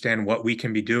to understand what we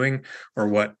can be doing, or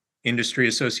what industry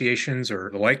associations or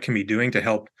the like can be doing to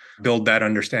help build that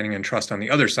understanding and trust on the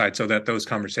other side, so that those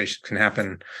conversations can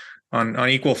happen on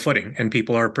equal footing and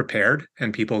people are prepared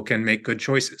and people can make good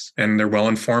choices and they're well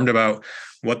informed about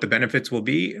what the benefits will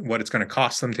be, what it's going to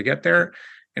cost them to get there,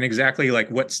 and exactly like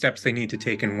what steps they need to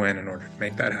take and when in order to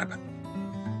make that happen.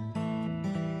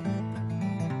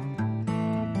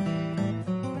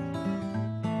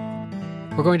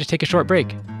 We're going to take a short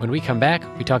break. When we come back,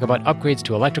 we talk about upgrades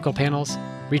to electrical panels,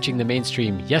 reaching the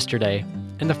mainstream yesterday,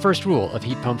 and the first rule of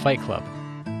Heat Pump Fight Club.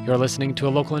 You're listening to a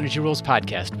Local Energy Rules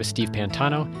podcast with Steve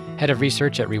Pantano, head of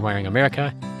research at Rewiring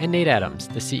America, and Nate Adams,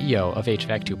 the CEO of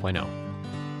HVAC 2.0.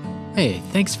 Hey,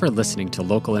 thanks for listening to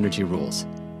Local Energy Rules.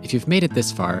 If you've made it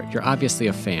this far, you're obviously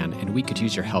a fan, and we could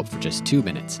use your help for just 2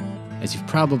 minutes. As you've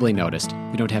probably noticed,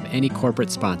 we don't have any corporate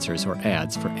sponsors or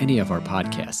ads for any of our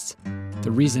podcasts.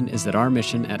 The reason is that our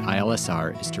mission at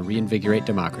ILSR is to reinvigorate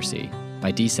democracy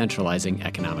by decentralizing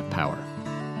economic power.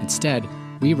 Instead,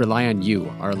 we rely on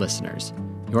you, our listeners.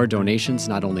 Your donations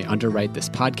not only underwrite this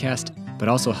podcast, but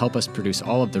also help us produce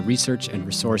all of the research and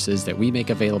resources that we make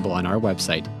available on our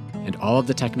website, and all of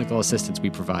the technical assistance we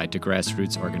provide to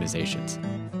grassroots organizations.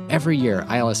 Every year,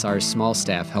 ILSR's small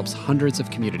staff helps hundreds of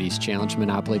communities challenge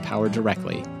monopoly power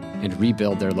directly and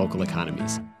rebuild their local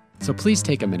economies. So please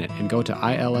take a minute and go to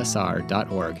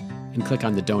ilsr.org and click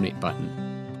on the donate button.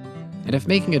 And if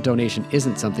making a donation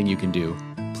isn't something you can do,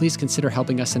 please consider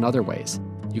helping us in other ways.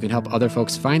 You can help other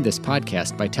folks find this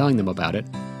podcast by telling them about it,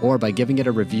 or by giving it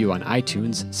a review on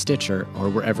iTunes, Stitcher, or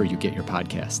wherever you get your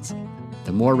podcasts.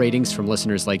 The more ratings from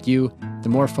listeners like you, the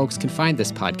more folks can find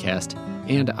this podcast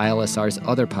and ILSR's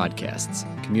other podcasts,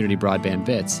 Community Broadband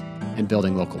Bits, and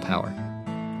Building Local Power.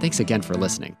 Thanks again for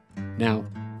listening. Now,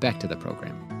 back to the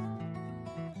program.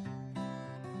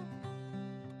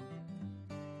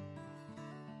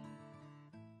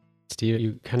 Steve,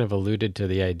 you kind of alluded to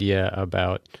the idea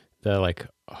about the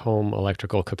home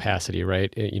electrical capacity,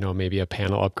 right? Maybe a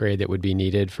panel upgrade that would be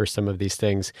needed for some of these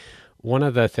things. One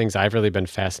of the things I've really been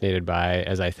fascinated by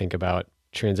as I think about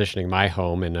transitioning my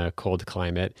home in a cold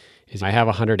climate is I have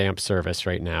a 100 amp service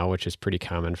right now, which is pretty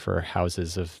common for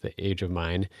houses of the age of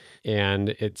mine. And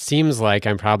it seems like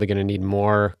I'm probably going to need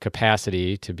more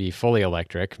capacity to be fully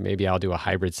electric. Maybe I'll do a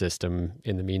hybrid system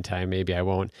in the meantime. Maybe I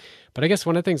won't. But I guess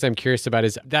one of the things I'm curious about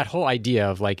is that whole idea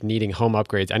of like needing home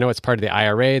upgrades. I know it's part of the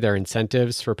IRA. There are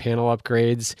incentives for panel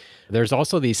upgrades. There's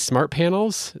also these smart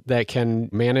panels that can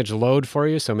manage load for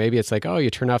you. So maybe it's like, oh, you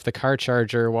turn off the car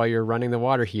charger while you're running the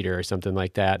water heater or something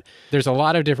like that. There's a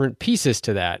lot of different pieces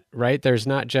to that, right? There's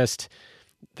not just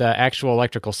the actual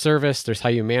electrical service. There's how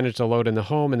you manage the load in the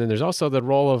home. And then there's also the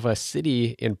role of a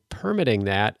city in permitting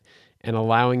that and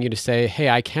allowing you to say, hey,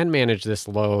 I can manage this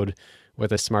load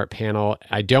with a smart panel.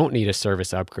 I don't need a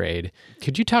service upgrade.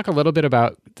 Could you talk a little bit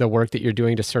about the work that you're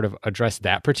doing to sort of address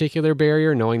that particular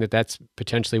barrier, knowing that that's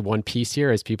potentially one piece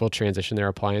here as people transition their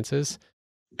appliances?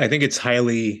 I think it's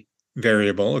highly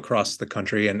variable across the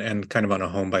country and kind of on a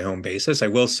home by home basis. I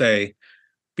will say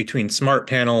between smart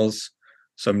panels,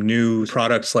 some new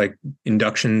products like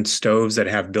induction stoves that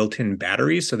have built-in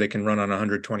batteries so they can run on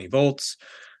 120 volts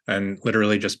and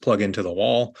literally just plug into the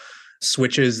wall.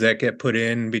 Switches that get put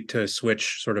in to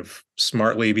switch sort of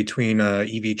smartly between a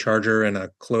EV charger and a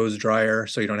clothes dryer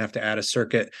so you don't have to add a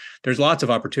circuit. There's lots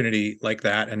of opportunity like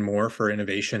that and more for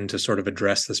innovation to sort of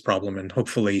address this problem and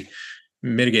hopefully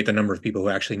mitigate the number of people who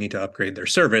actually need to upgrade their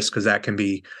service, because that can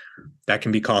be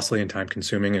costly and time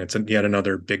consuming, and it's yet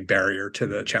another big barrier to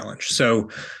the challenge. So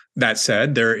that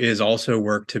said, there is also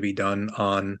work to be done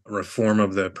on reform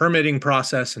of the permitting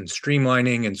process and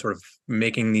streamlining and sort of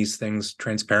making these things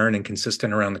transparent and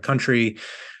consistent around the country.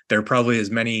 There are probably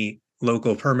as many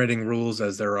local permitting rules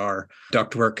as there are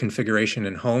ductwork configuration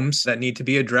in homes that need to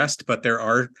be addressed, but there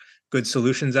are good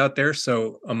solutions out there.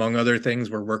 So among other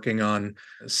things, we're working on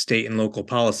state and local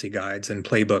policy guides and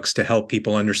playbooks to help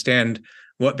people understand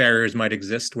what barriers might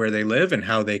exist where they live and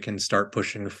how they can start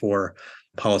pushing for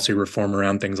policy reform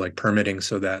around things like permitting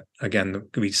so that, again,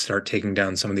 we start taking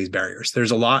down some of these barriers.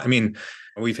 There's a lot. I mean,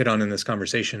 we've hit on in this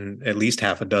conversation at least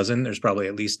half a dozen. There's probably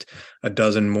at least a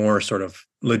dozen more sort of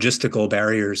logistical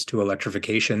barriers to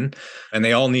electrification, and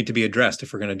they all need to be addressed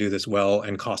if we're going to do this well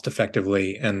and cost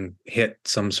effectively and hit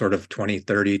some sort of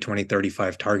 2030,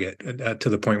 2035 target to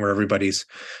the point where everybody's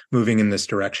moving in this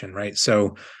direction, right?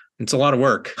 So it's a lot of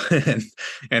work and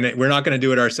we're not going to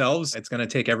do it ourselves. It's going to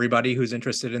take everybody who's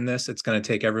interested in this. It's going to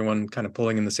take everyone kind of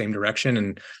pulling in the same direction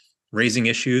and raising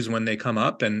issues when they come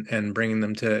up and bringing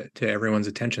them to everyone's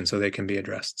attention so they can be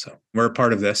addressed. So we're a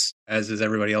part of this, as is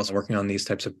everybody else working on these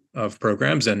types of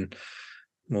programs. And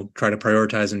we'll try to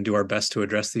prioritize and do our best to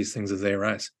address these things as they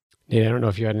arise. Yeah, I don't know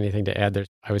if you had anything to add there.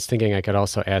 I was thinking I could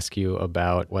also ask you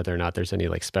about whether or not there's any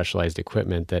like specialized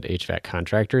equipment that HVAC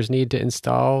contractors need to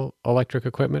install electric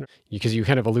equipment. Because you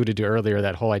kind of alluded to earlier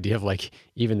that whole idea of like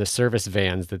even the service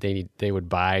vans that they would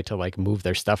buy to like move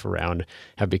their stuff around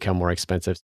have become more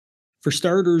expensive. For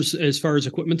starters, as far as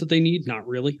equipment that they need, not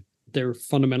really. They're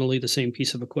fundamentally the same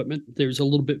piece of equipment. There's a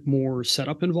little bit more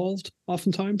setup involved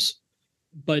oftentimes.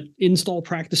 But install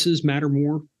practices matter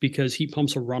more because heat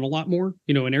pumps will run a lot more.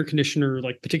 You know, an air conditioner,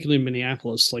 like particularly in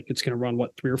Minneapolis, like it's going to run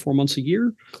 3 or 4 months a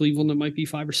year. Cleveland, it might be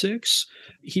 5 or 6.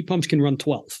 Heat pumps can run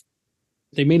 12.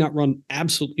 They may not run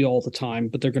absolutely all the time,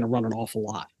 but they're going to run an awful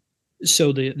lot.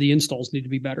 So the installs need to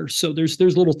be better. So there's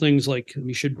little things like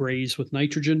you should braze with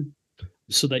nitrogen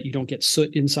so that you don't get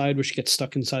soot inside, which gets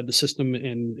stuck inside the system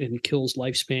and kills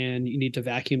lifespan. You need to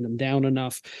vacuum them down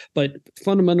enough. But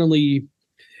fundamentally,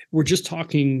 we're just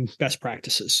talking best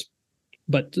practices,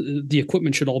 but the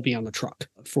equipment should all be on the truck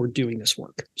for doing this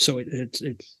work. So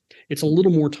it's a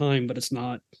little more time, but it's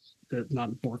not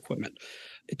more equipment.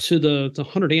 To the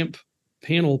 100 amp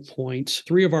panel point,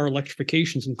 3 of our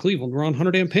electrifications in Cleveland were on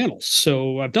 100 amp panels.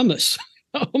 So I've done this.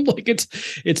 I'm like, it's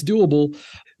doable.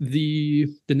 The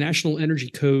National Energy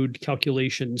Code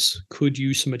calculations could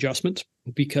use some adjustment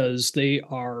because they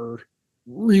are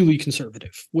really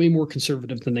conservative, way more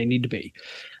conservative than they need to be,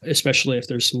 especially if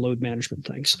there's some load management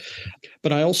things.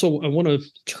 But I want to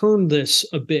turn this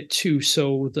a bit too.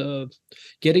 So the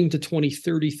getting to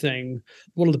 2030 thing,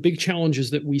 one of the big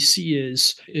challenges that we see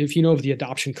is, if you know of the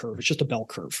adoption curve, it's just a bell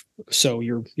curve. So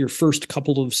your first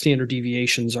couple of standard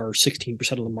deviations are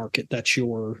 16% of the market. That's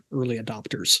your early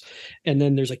adopters. And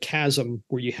then there's a chasm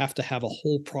where you have to have a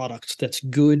whole product that's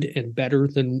good and better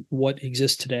than what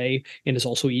exists today and is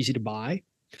also easy to buy.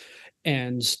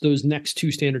 And those next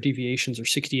 2 standard deviations are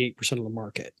 68% of the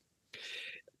market.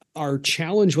 Our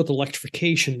challenge with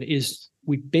electrification is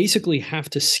we basically have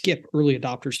to skip early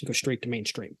adopters and go straight to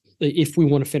mainstream if we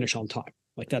want to finish on time.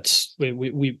 Like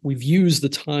we've used the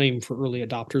time for early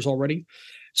adopters already.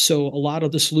 So a lot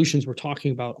of the solutions we're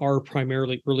talking about are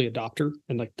primarily early adopter,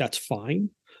 and like that's fine.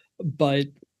 But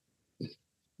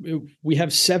we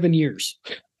have 7 years,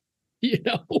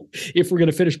 if we're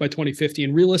going to finish by 2050.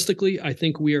 And realistically, I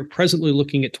think we are presently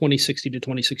looking at 2060 to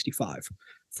 2065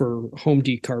 for home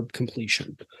decarb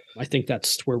completion. I think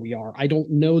that's where we are. I don't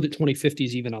know that 2050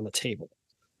 is even on the table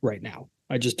right now.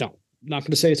 I just don't. I'm not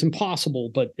going to say it's impossible,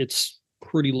 but it's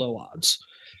pretty low odds.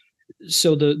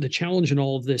 So the challenge in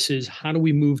all of this is, how do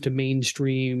we move to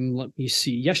mainstream? Let me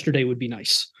see. Yesterday would be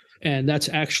nice. And that's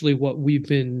actually what we've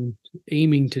been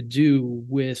aiming to do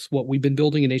with what we've been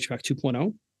building in HVAC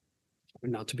 2.0.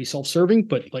 Not to be self-serving,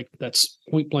 but like that's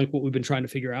point blank what we've been trying to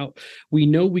figure out. We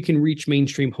know we can reach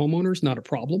mainstream homeowners, not a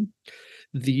problem.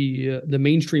 The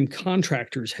mainstream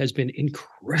contractors has been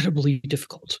incredibly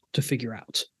difficult to figure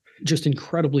out. Just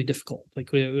incredibly difficult.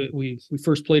 Like we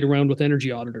first played around with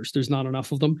energy auditors. There's not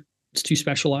enough of them. It's too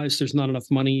specialized. There's not enough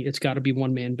money. It's got to be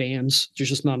one-man bands. There's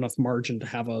just not enough margin to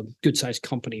have a good-sized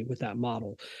company with that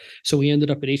model. So we ended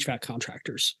up at HVAC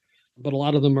contractors, but a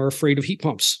lot of them are afraid of heat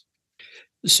pumps.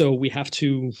 So we have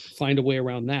to find a way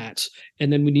around that.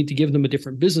 And then we need to give them a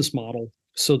different business model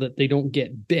so that they don't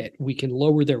get bit. We can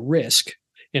lower their risk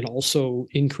and also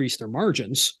increase their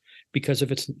margins, because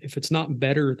if it's not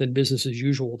better than business as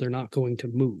usual, they're not going to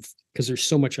move, because there's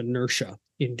so much inertia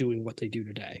in doing what they do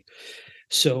today.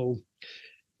 So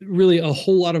really a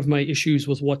whole lot of my issues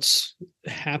with what's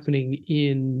happening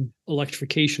in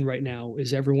electrification right now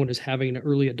is everyone is having an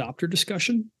early adopter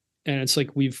discussion. And it's like,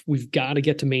 we've got to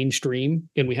get to mainstream,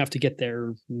 and we have to get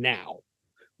there now,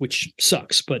 which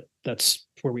sucks, but that's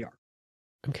where we are.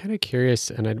 I'm kind of curious,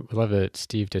 and I'd love it,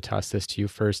 Steve, to toss this to you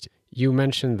first. You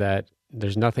mentioned that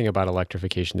there's nothing about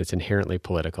electrification that's inherently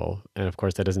political. And of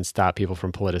course, that doesn't stop people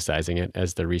from politicizing it,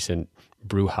 as the recent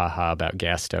brouhaha about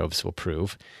gas stoves will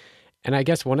prove. And I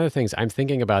guess one of the things I'm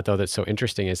thinking about, though, that's so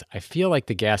interesting is I feel like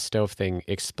the gas stove thing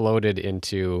exploded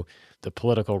into the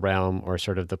political realm, or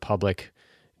sort of the public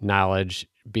knowledge,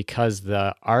 because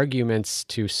the arguments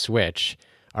to switch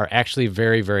are actually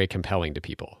very, very compelling to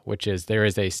people, which is there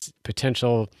is a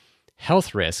potential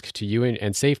health risk to you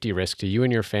and safety risk to you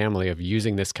and your family of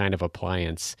using this kind of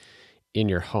appliance in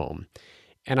your home.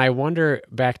 And I wonder,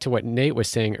 back to what Nate was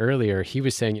saying earlier, he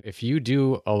was saying if you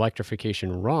do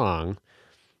electrification wrong,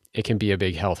 it can be a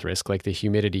big health risk, like the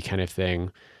humidity kind of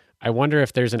thing. I wonder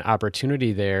if there's an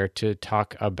opportunity there to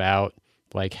talk about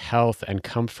like health and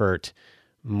comfort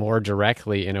more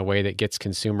directly in a way that gets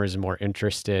consumers more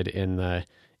interested in the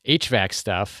HVAC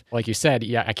stuff. Like you said,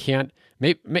 yeah, I can't,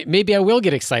 maybe I will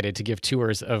get excited to give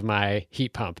tours of my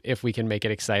heat pump if we can make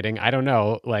it exciting. I don't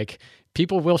know. Like,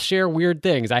 people will share weird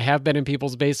things. I have been in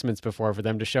people's basements before for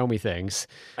them to show me things.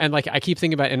 And like, I keep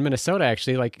thinking about in Minnesota,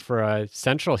 actually, like for a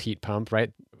central heat pump,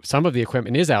 right? Some of the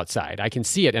equipment is outside. I can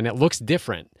see it and it looks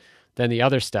different than the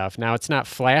other stuff. Now, it's not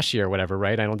flashy or whatever,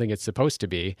 right? I don't think it's supposed to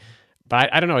be.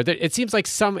 But I don't know. It seems like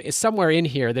somewhere in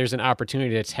here, there's an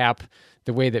opportunity to tap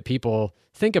the way that people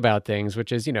think about things,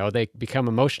 which is, they become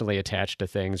emotionally attached to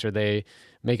things, or they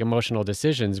make emotional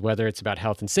decisions, whether it's about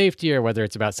health and safety or whether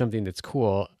it's about something that's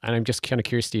cool. And I'm just kind of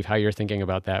curious, Steve, how you're thinking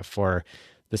about that for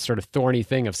this sort of thorny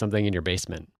thing of something in your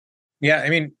basement. Yeah, I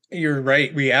mean, you're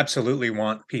right. We absolutely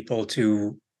want people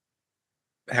to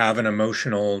have an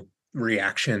emotional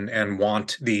reaction and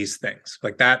want these things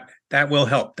like that will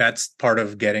help. That's part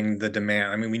of getting the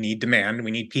demand. I mean, we need demand.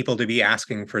 We need people to be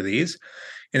asking for these.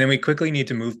 And then we quickly need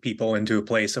to move people into a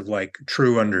place of like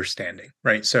true understanding,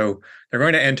 right? So they're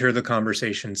going to enter the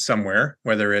conversation somewhere,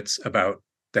 whether it's about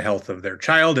the health of their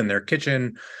child in their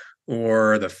kitchen,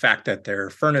 or the fact that their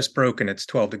furnace broke and it's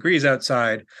 12 degrees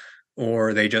outside,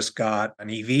 or they just got an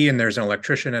EV and there's an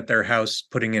electrician at their house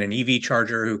putting in an EV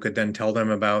charger who could then tell them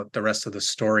about the rest of the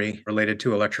story related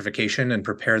to electrification and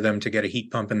prepare them to get a heat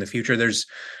pump in the future. There's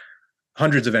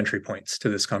hundreds of entry points to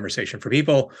this conversation for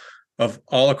people of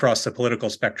all across the political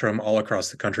spectrum, all across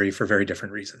the country, for very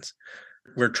different reasons.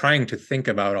 We're trying to think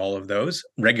about all of those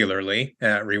regularly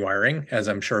at Rewiring, as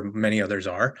I'm sure many others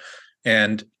are,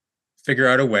 and figure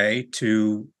out a way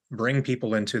to bring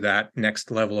people into that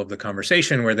next level of the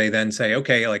conversation where they then say,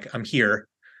 okay, like, I'm here.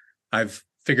 I've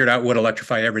figured out what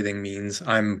electrify everything means.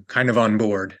 I'm kind of on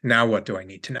board. Now, what do I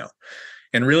need to know?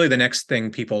 And really the next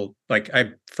thing people, like,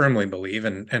 I firmly believe,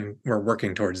 and we're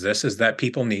working towards this, is that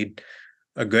people need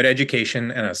a good education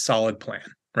and a solid plan,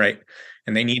 right?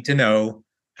 And they need to know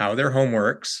how their home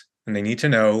works, and they need to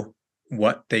know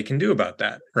what they can do about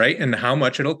that, right? And how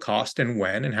much it'll cost and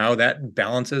when, and how that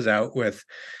balances out with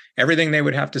everything they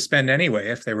would have to spend anyway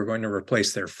if they were going to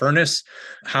replace their furnace,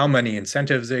 how many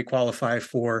incentives they qualify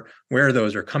for, where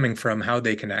those are coming from, how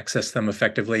they can access them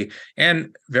effectively,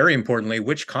 and very importantly,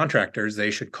 which contractors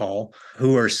they should call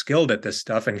who are skilled at this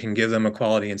stuff and can give them a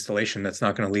quality installation that's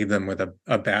not going to leave them with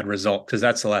a bad result, because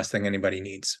that's the last thing anybody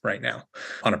needs right now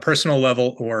on a personal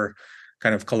level or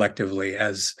kind of collectively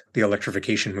as the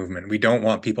electrification movement. We don't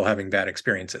want people having bad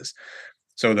experiences.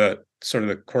 So the sort of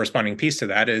the corresponding piece to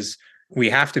that is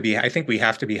I think we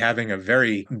have to be having a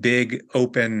very big,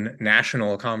 open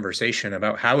national conversation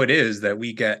about how it is that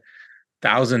we get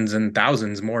thousands and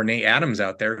thousands more Nate Adams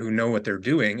out there who know what they're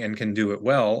doing and can do it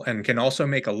well and can also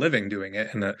make a living doing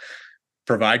it and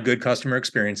provide good customer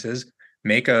experiences,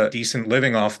 make a decent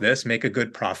living off this, make a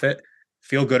good profit,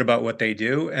 feel good about what they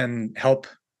do, and help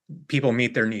people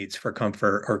meet their needs for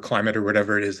comfort or climate or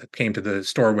whatever it is that came to the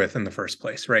store with in the first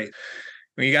place, right?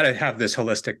 You got to have this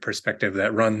holistic perspective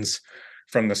that runs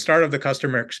from the start of the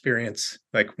customer experience,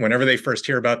 like whenever they first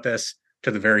hear about this,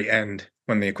 to the very end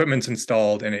when the equipment's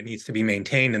installed and it needs to be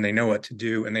maintained and they know what to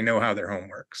do and they know how their home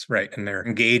works, right? And they're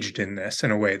engaged in this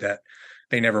in a way that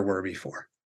they never were before.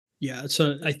 Yeah,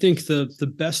 so I think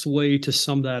the best way to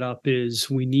sum that up is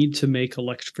we need to make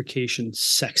electrification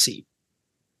sexy.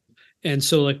 And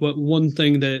so like one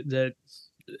thing that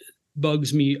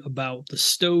bugs me about the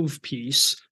stove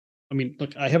piece, I mean,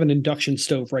 look, I have an induction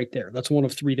stove right there. That's one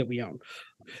of 3 that we own.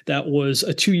 That was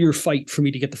a 2-year fight for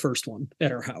me to get the first one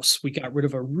at our house. We got rid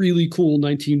of a really cool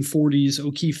 1940s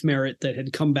O'Keefe Merritt that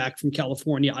had come back from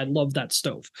California. I love that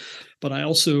stove, but I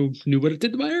also knew what it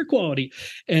did to my air quality.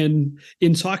 And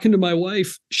in talking to my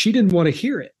wife, she didn't want to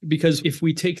hear it, because if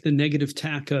we take the negative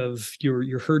tack of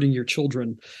you're hurting your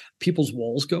children, people's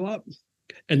walls go up.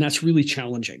 And that's really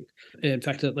challenging. In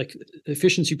fact, like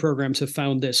efficiency programs have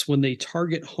found this: when they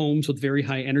target homes with very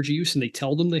high energy use and they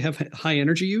tell them they have high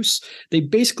energy use, they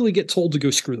basically get told to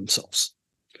go screw themselves.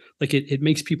 Like it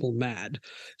makes people mad.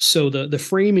 So the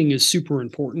framing is super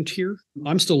important here.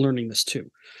 I'm still learning this too.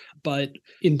 But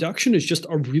induction is just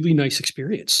a really nice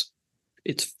experience.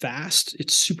 It's fast.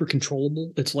 It's super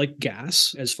controllable. It's like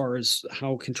gas as far as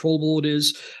how controllable it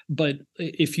is. But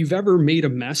if you've ever made a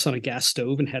mess on a gas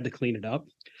stove and had to clean it up,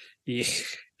 yeah.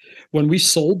 When we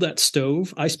sold that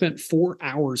stove, I spent 4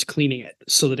 hours cleaning it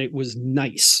so that it was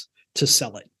nice to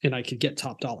sell it and I could get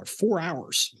top dollar. 4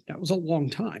 hours. That was a long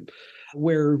time.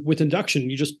 Where with induction,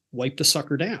 you just wipe the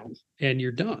sucker down and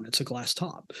you're done. It's a glass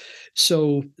top.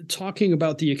 So talking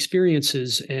about the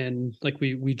experiences, and like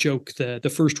we joke that the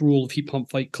first rule of Heat Pump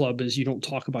Fight Club is you don't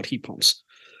talk about heat pumps.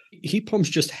 Heat pumps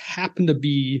just happen to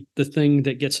be the thing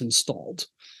that gets installed.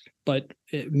 But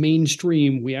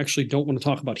mainstream, we actually don't want to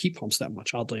talk about heat pumps that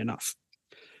much, oddly enough.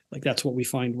 Like that's what we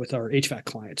find with our HVAC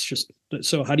clients. Just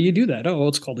so how do you do that? Oh,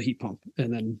 it's called a heat pump.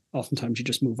 And then oftentimes you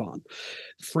just move on.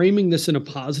 Framing this in a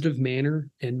positive manner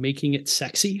and making it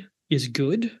sexy is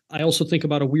good. I also think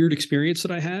about a weird experience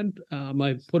that I had.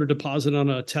 I put a deposit on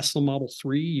a Tesla Model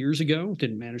 3 years ago.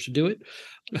 Didn't manage to do it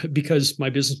because my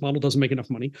business model doesn't make enough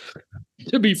money,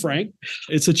 to be frank.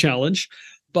 It's a challenge.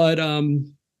 But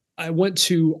I went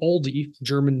to Aldi,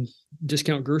 German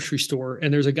discount grocery store,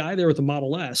 and there's a guy there with a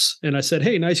Model S. And I said,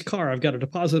 hey, nice car. I've got a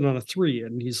deposit on a 3.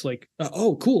 And he's like,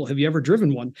 oh, cool. Have you ever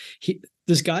driven one?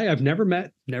 This guy I've never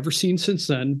met, never seen since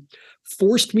then,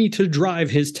 forced me to drive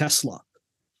his Tesla.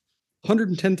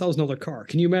 $110,000 car.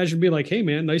 Can you imagine being like, hey,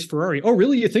 man, nice Ferrari. Oh,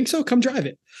 really? You think so? Come drive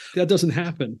it. That doesn't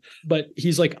happen. But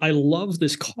he's like, I love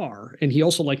this car. And he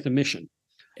also liked the mission.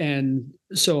 And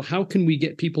so how can we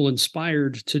get people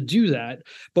inspired to do that?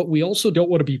 But we also don't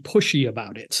want to be pushy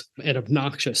about it and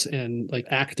obnoxious and like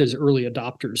act as early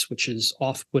adopters, which is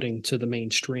off-putting to the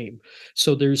mainstream.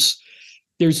 So there's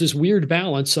this weird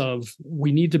balance of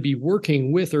we need to be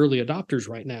working with early adopters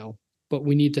right now, but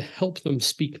we need to help them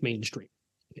speak mainstream.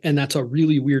 And that's a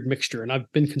really weird mixture. And I've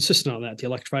been consistent on that. The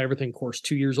Electrify Everything course,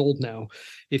 2 years old now.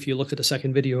 If you look at the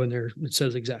second video in there, it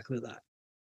says exactly that.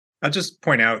 I'll just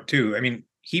point out too, I mean,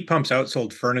 heat pumps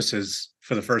outsold furnaces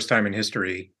for the first time in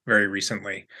history very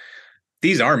recently.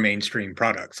 These are mainstream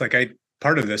products.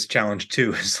 Part of this challenge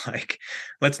too is like,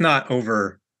 let's not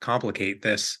overcomplicate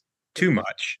this too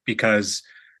much, because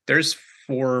there's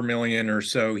 4 million or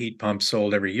so heat pumps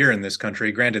sold every year in this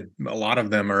country. Granted, a lot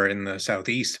of them are in the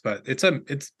Southeast, but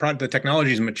the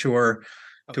technology is mature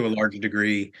to a large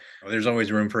degree. There's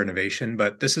always room for innovation,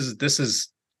 but this is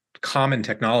common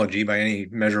technology by any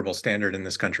measurable standard in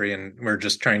this country, and we're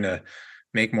just trying to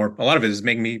make more. A lot of it is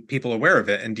making people aware of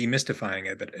it and demystifying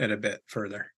it a bit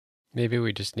further. Maybe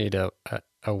we just need a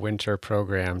winter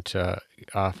program to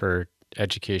offer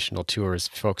educational tours.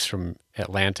 Folks from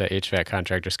Atlanta HVAC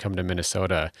contractors come to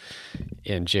Minnesota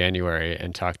in January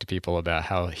and talk to people about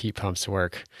how heat pumps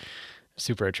work.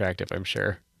 Super attractive, I'm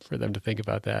sure, for them to think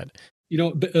about that.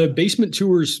 Basement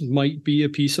tours might be a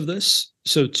piece of this.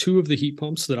 So 2 of the heat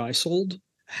pumps that I sold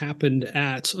happened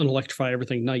at an Electrify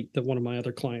Everything night that one of my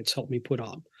other clients helped me put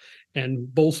on.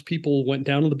 And both people went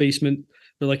down to the basement.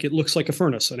 They're like, it looks like a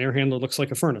furnace. An air handler looks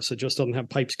like a furnace. It just doesn't have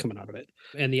pipes coming out of it.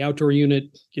 And the outdoor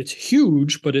unit, it's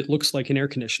huge, but it looks like an air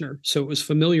conditioner. So it was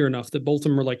familiar enough that both of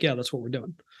them were like, yeah, that's what we're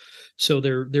doing. So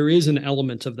there is an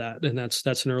element of that. And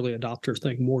that's an early adopter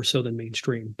thing, more so than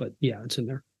mainstream. But yeah, it's in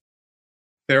there.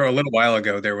 There, a little while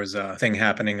ago, there was a thing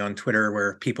happening on Twitter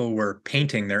where people were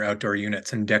painting their outdoor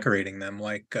units and decorating them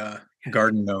like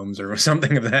garden gnomes or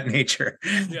something of that nature.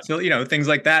 Yeah. So, things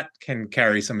like that can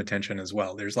carry some attention as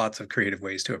well. There's lots of creative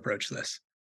ways to approach this.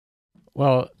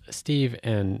 Well, Steve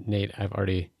and Nate, I've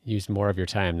already used more of your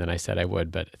time than I said I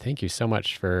would, but thank you so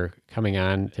much for coming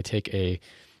on to take a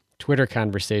Twitter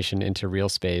conversation into real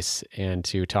space and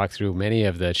to talk through many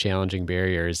of the challenging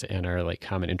barriers and our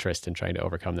common interest in trying to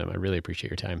overcome them. I really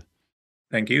appreciate your time.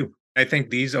 Thank you. I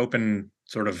think these open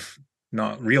sort of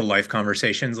not real life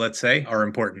conversations, let's say, are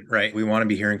important, right? We want to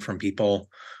be hearing from people.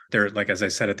 They're, like, as I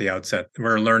said at the outset,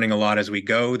 we're learning a lot as we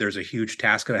go. There's a huge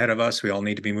task ahead of us. We all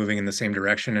need to be moving in the same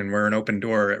direction. And we're an open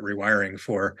door at Rewiring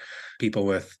for people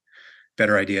with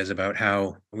better ideas about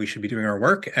how we should be doing our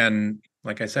work. And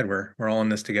like I said, we're all in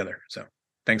this together. So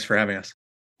thanks for having us.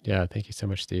 Yeah, thank you so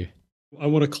much, Steve. I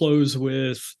want to close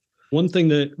with one thing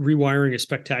that Rewiring is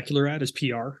spectacular at is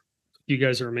PR. You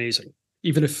guys are amazing,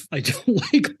 even if I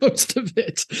don't like most of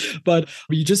it. But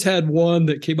you just had one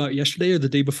that came out yesterday or the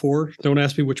day before. Don't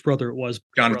ask me which brother it was.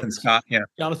 Jonathan Scott, yeah.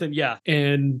 Jonathan, yeah.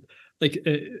 And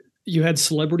you had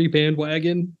Celebrity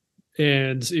Bandwagon.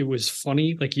 And it was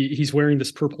funny. He's wearing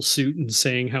this purple suit and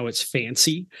saying how it's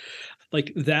fancy.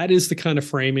 That is the kind of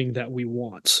framing that we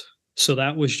want. So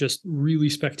that was just really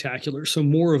spectacular. So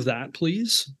more of that,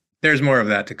 please. There's more of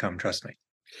that to come. Trust me.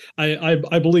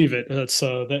 I believe it. That's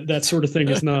that sort of thing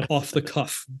is not off the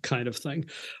cuff kind of thing.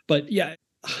 But yeah,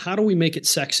 how do we make it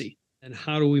sexy? And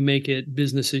how do we make it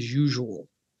business as usual?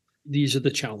 These are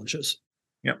the challenges.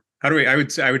 Yeah. I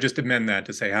would just amend that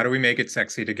to say, how do we make it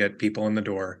sexy to get people in the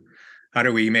door? How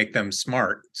do we make them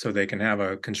smart so they can have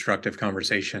a constructive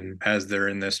conversation as they're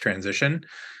in this transition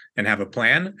and have a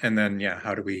plan? And then,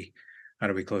 how do we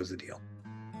close the deal?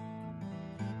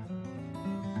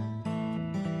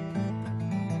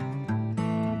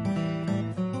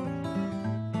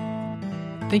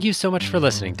 Thank you so much for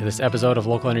listening to this episode of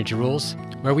Local Energy Rules,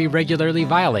 where we regularly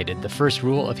violated the first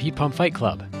rule of Heat Pump Fight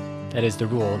Club. That is the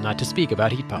rule not to speak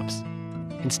about heat pumps.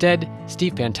 Instead,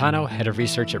 Steve Pantano, head of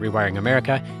research at Rewiring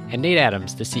America, and Nate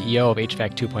Adams, the CEO of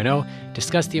HVAC 2.0,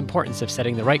 discussed the importance of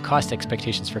setting the right cost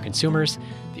expectations for consumers,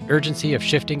 the urgency of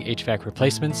shifting HVAC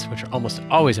replacements, which are almost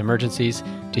always emergencies,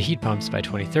 to heat pumps by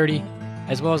 2030,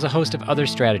 as well as a host of other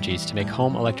strategies to make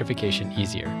home electrification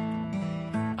easier.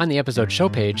 On the episode show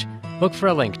page, look for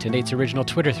a link to Nate's original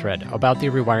Twitter thread about the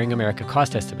Rewiring America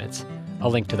cost estimates, a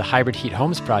link to the Hybrid Heat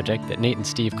Homes project that Nate and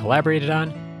Steve collaborated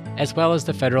on, as well as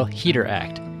the Federal Heater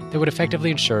Act that would effectively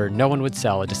ensure no one would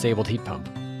sell a disabled heat pump,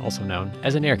 also known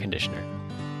as an air conditioner.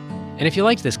 And if you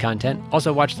liked this content,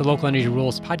 also watch the Local Energy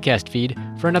Rules podcast feed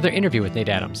for another interview with Nate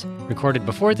Adams, recorded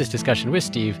before this discussion with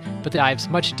Steve, but dives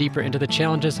much deeper into the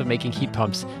challenges of making heat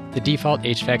pumps the default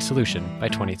HVAC solution by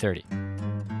 2030.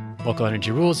 Local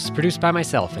Energy Rules is produced by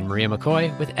myself and Maria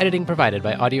McCoy, with editing provided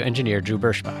by audio engineer Drew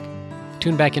Berschbach.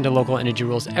 Tune back into Local Energy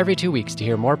Rules every 2 weeks to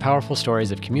hear more powerful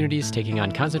stories of communities taking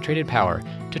on concentrated power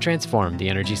to transform the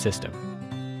energy system.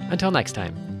 Until next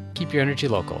time, keep your energy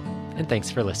local, and thanks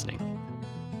for listening.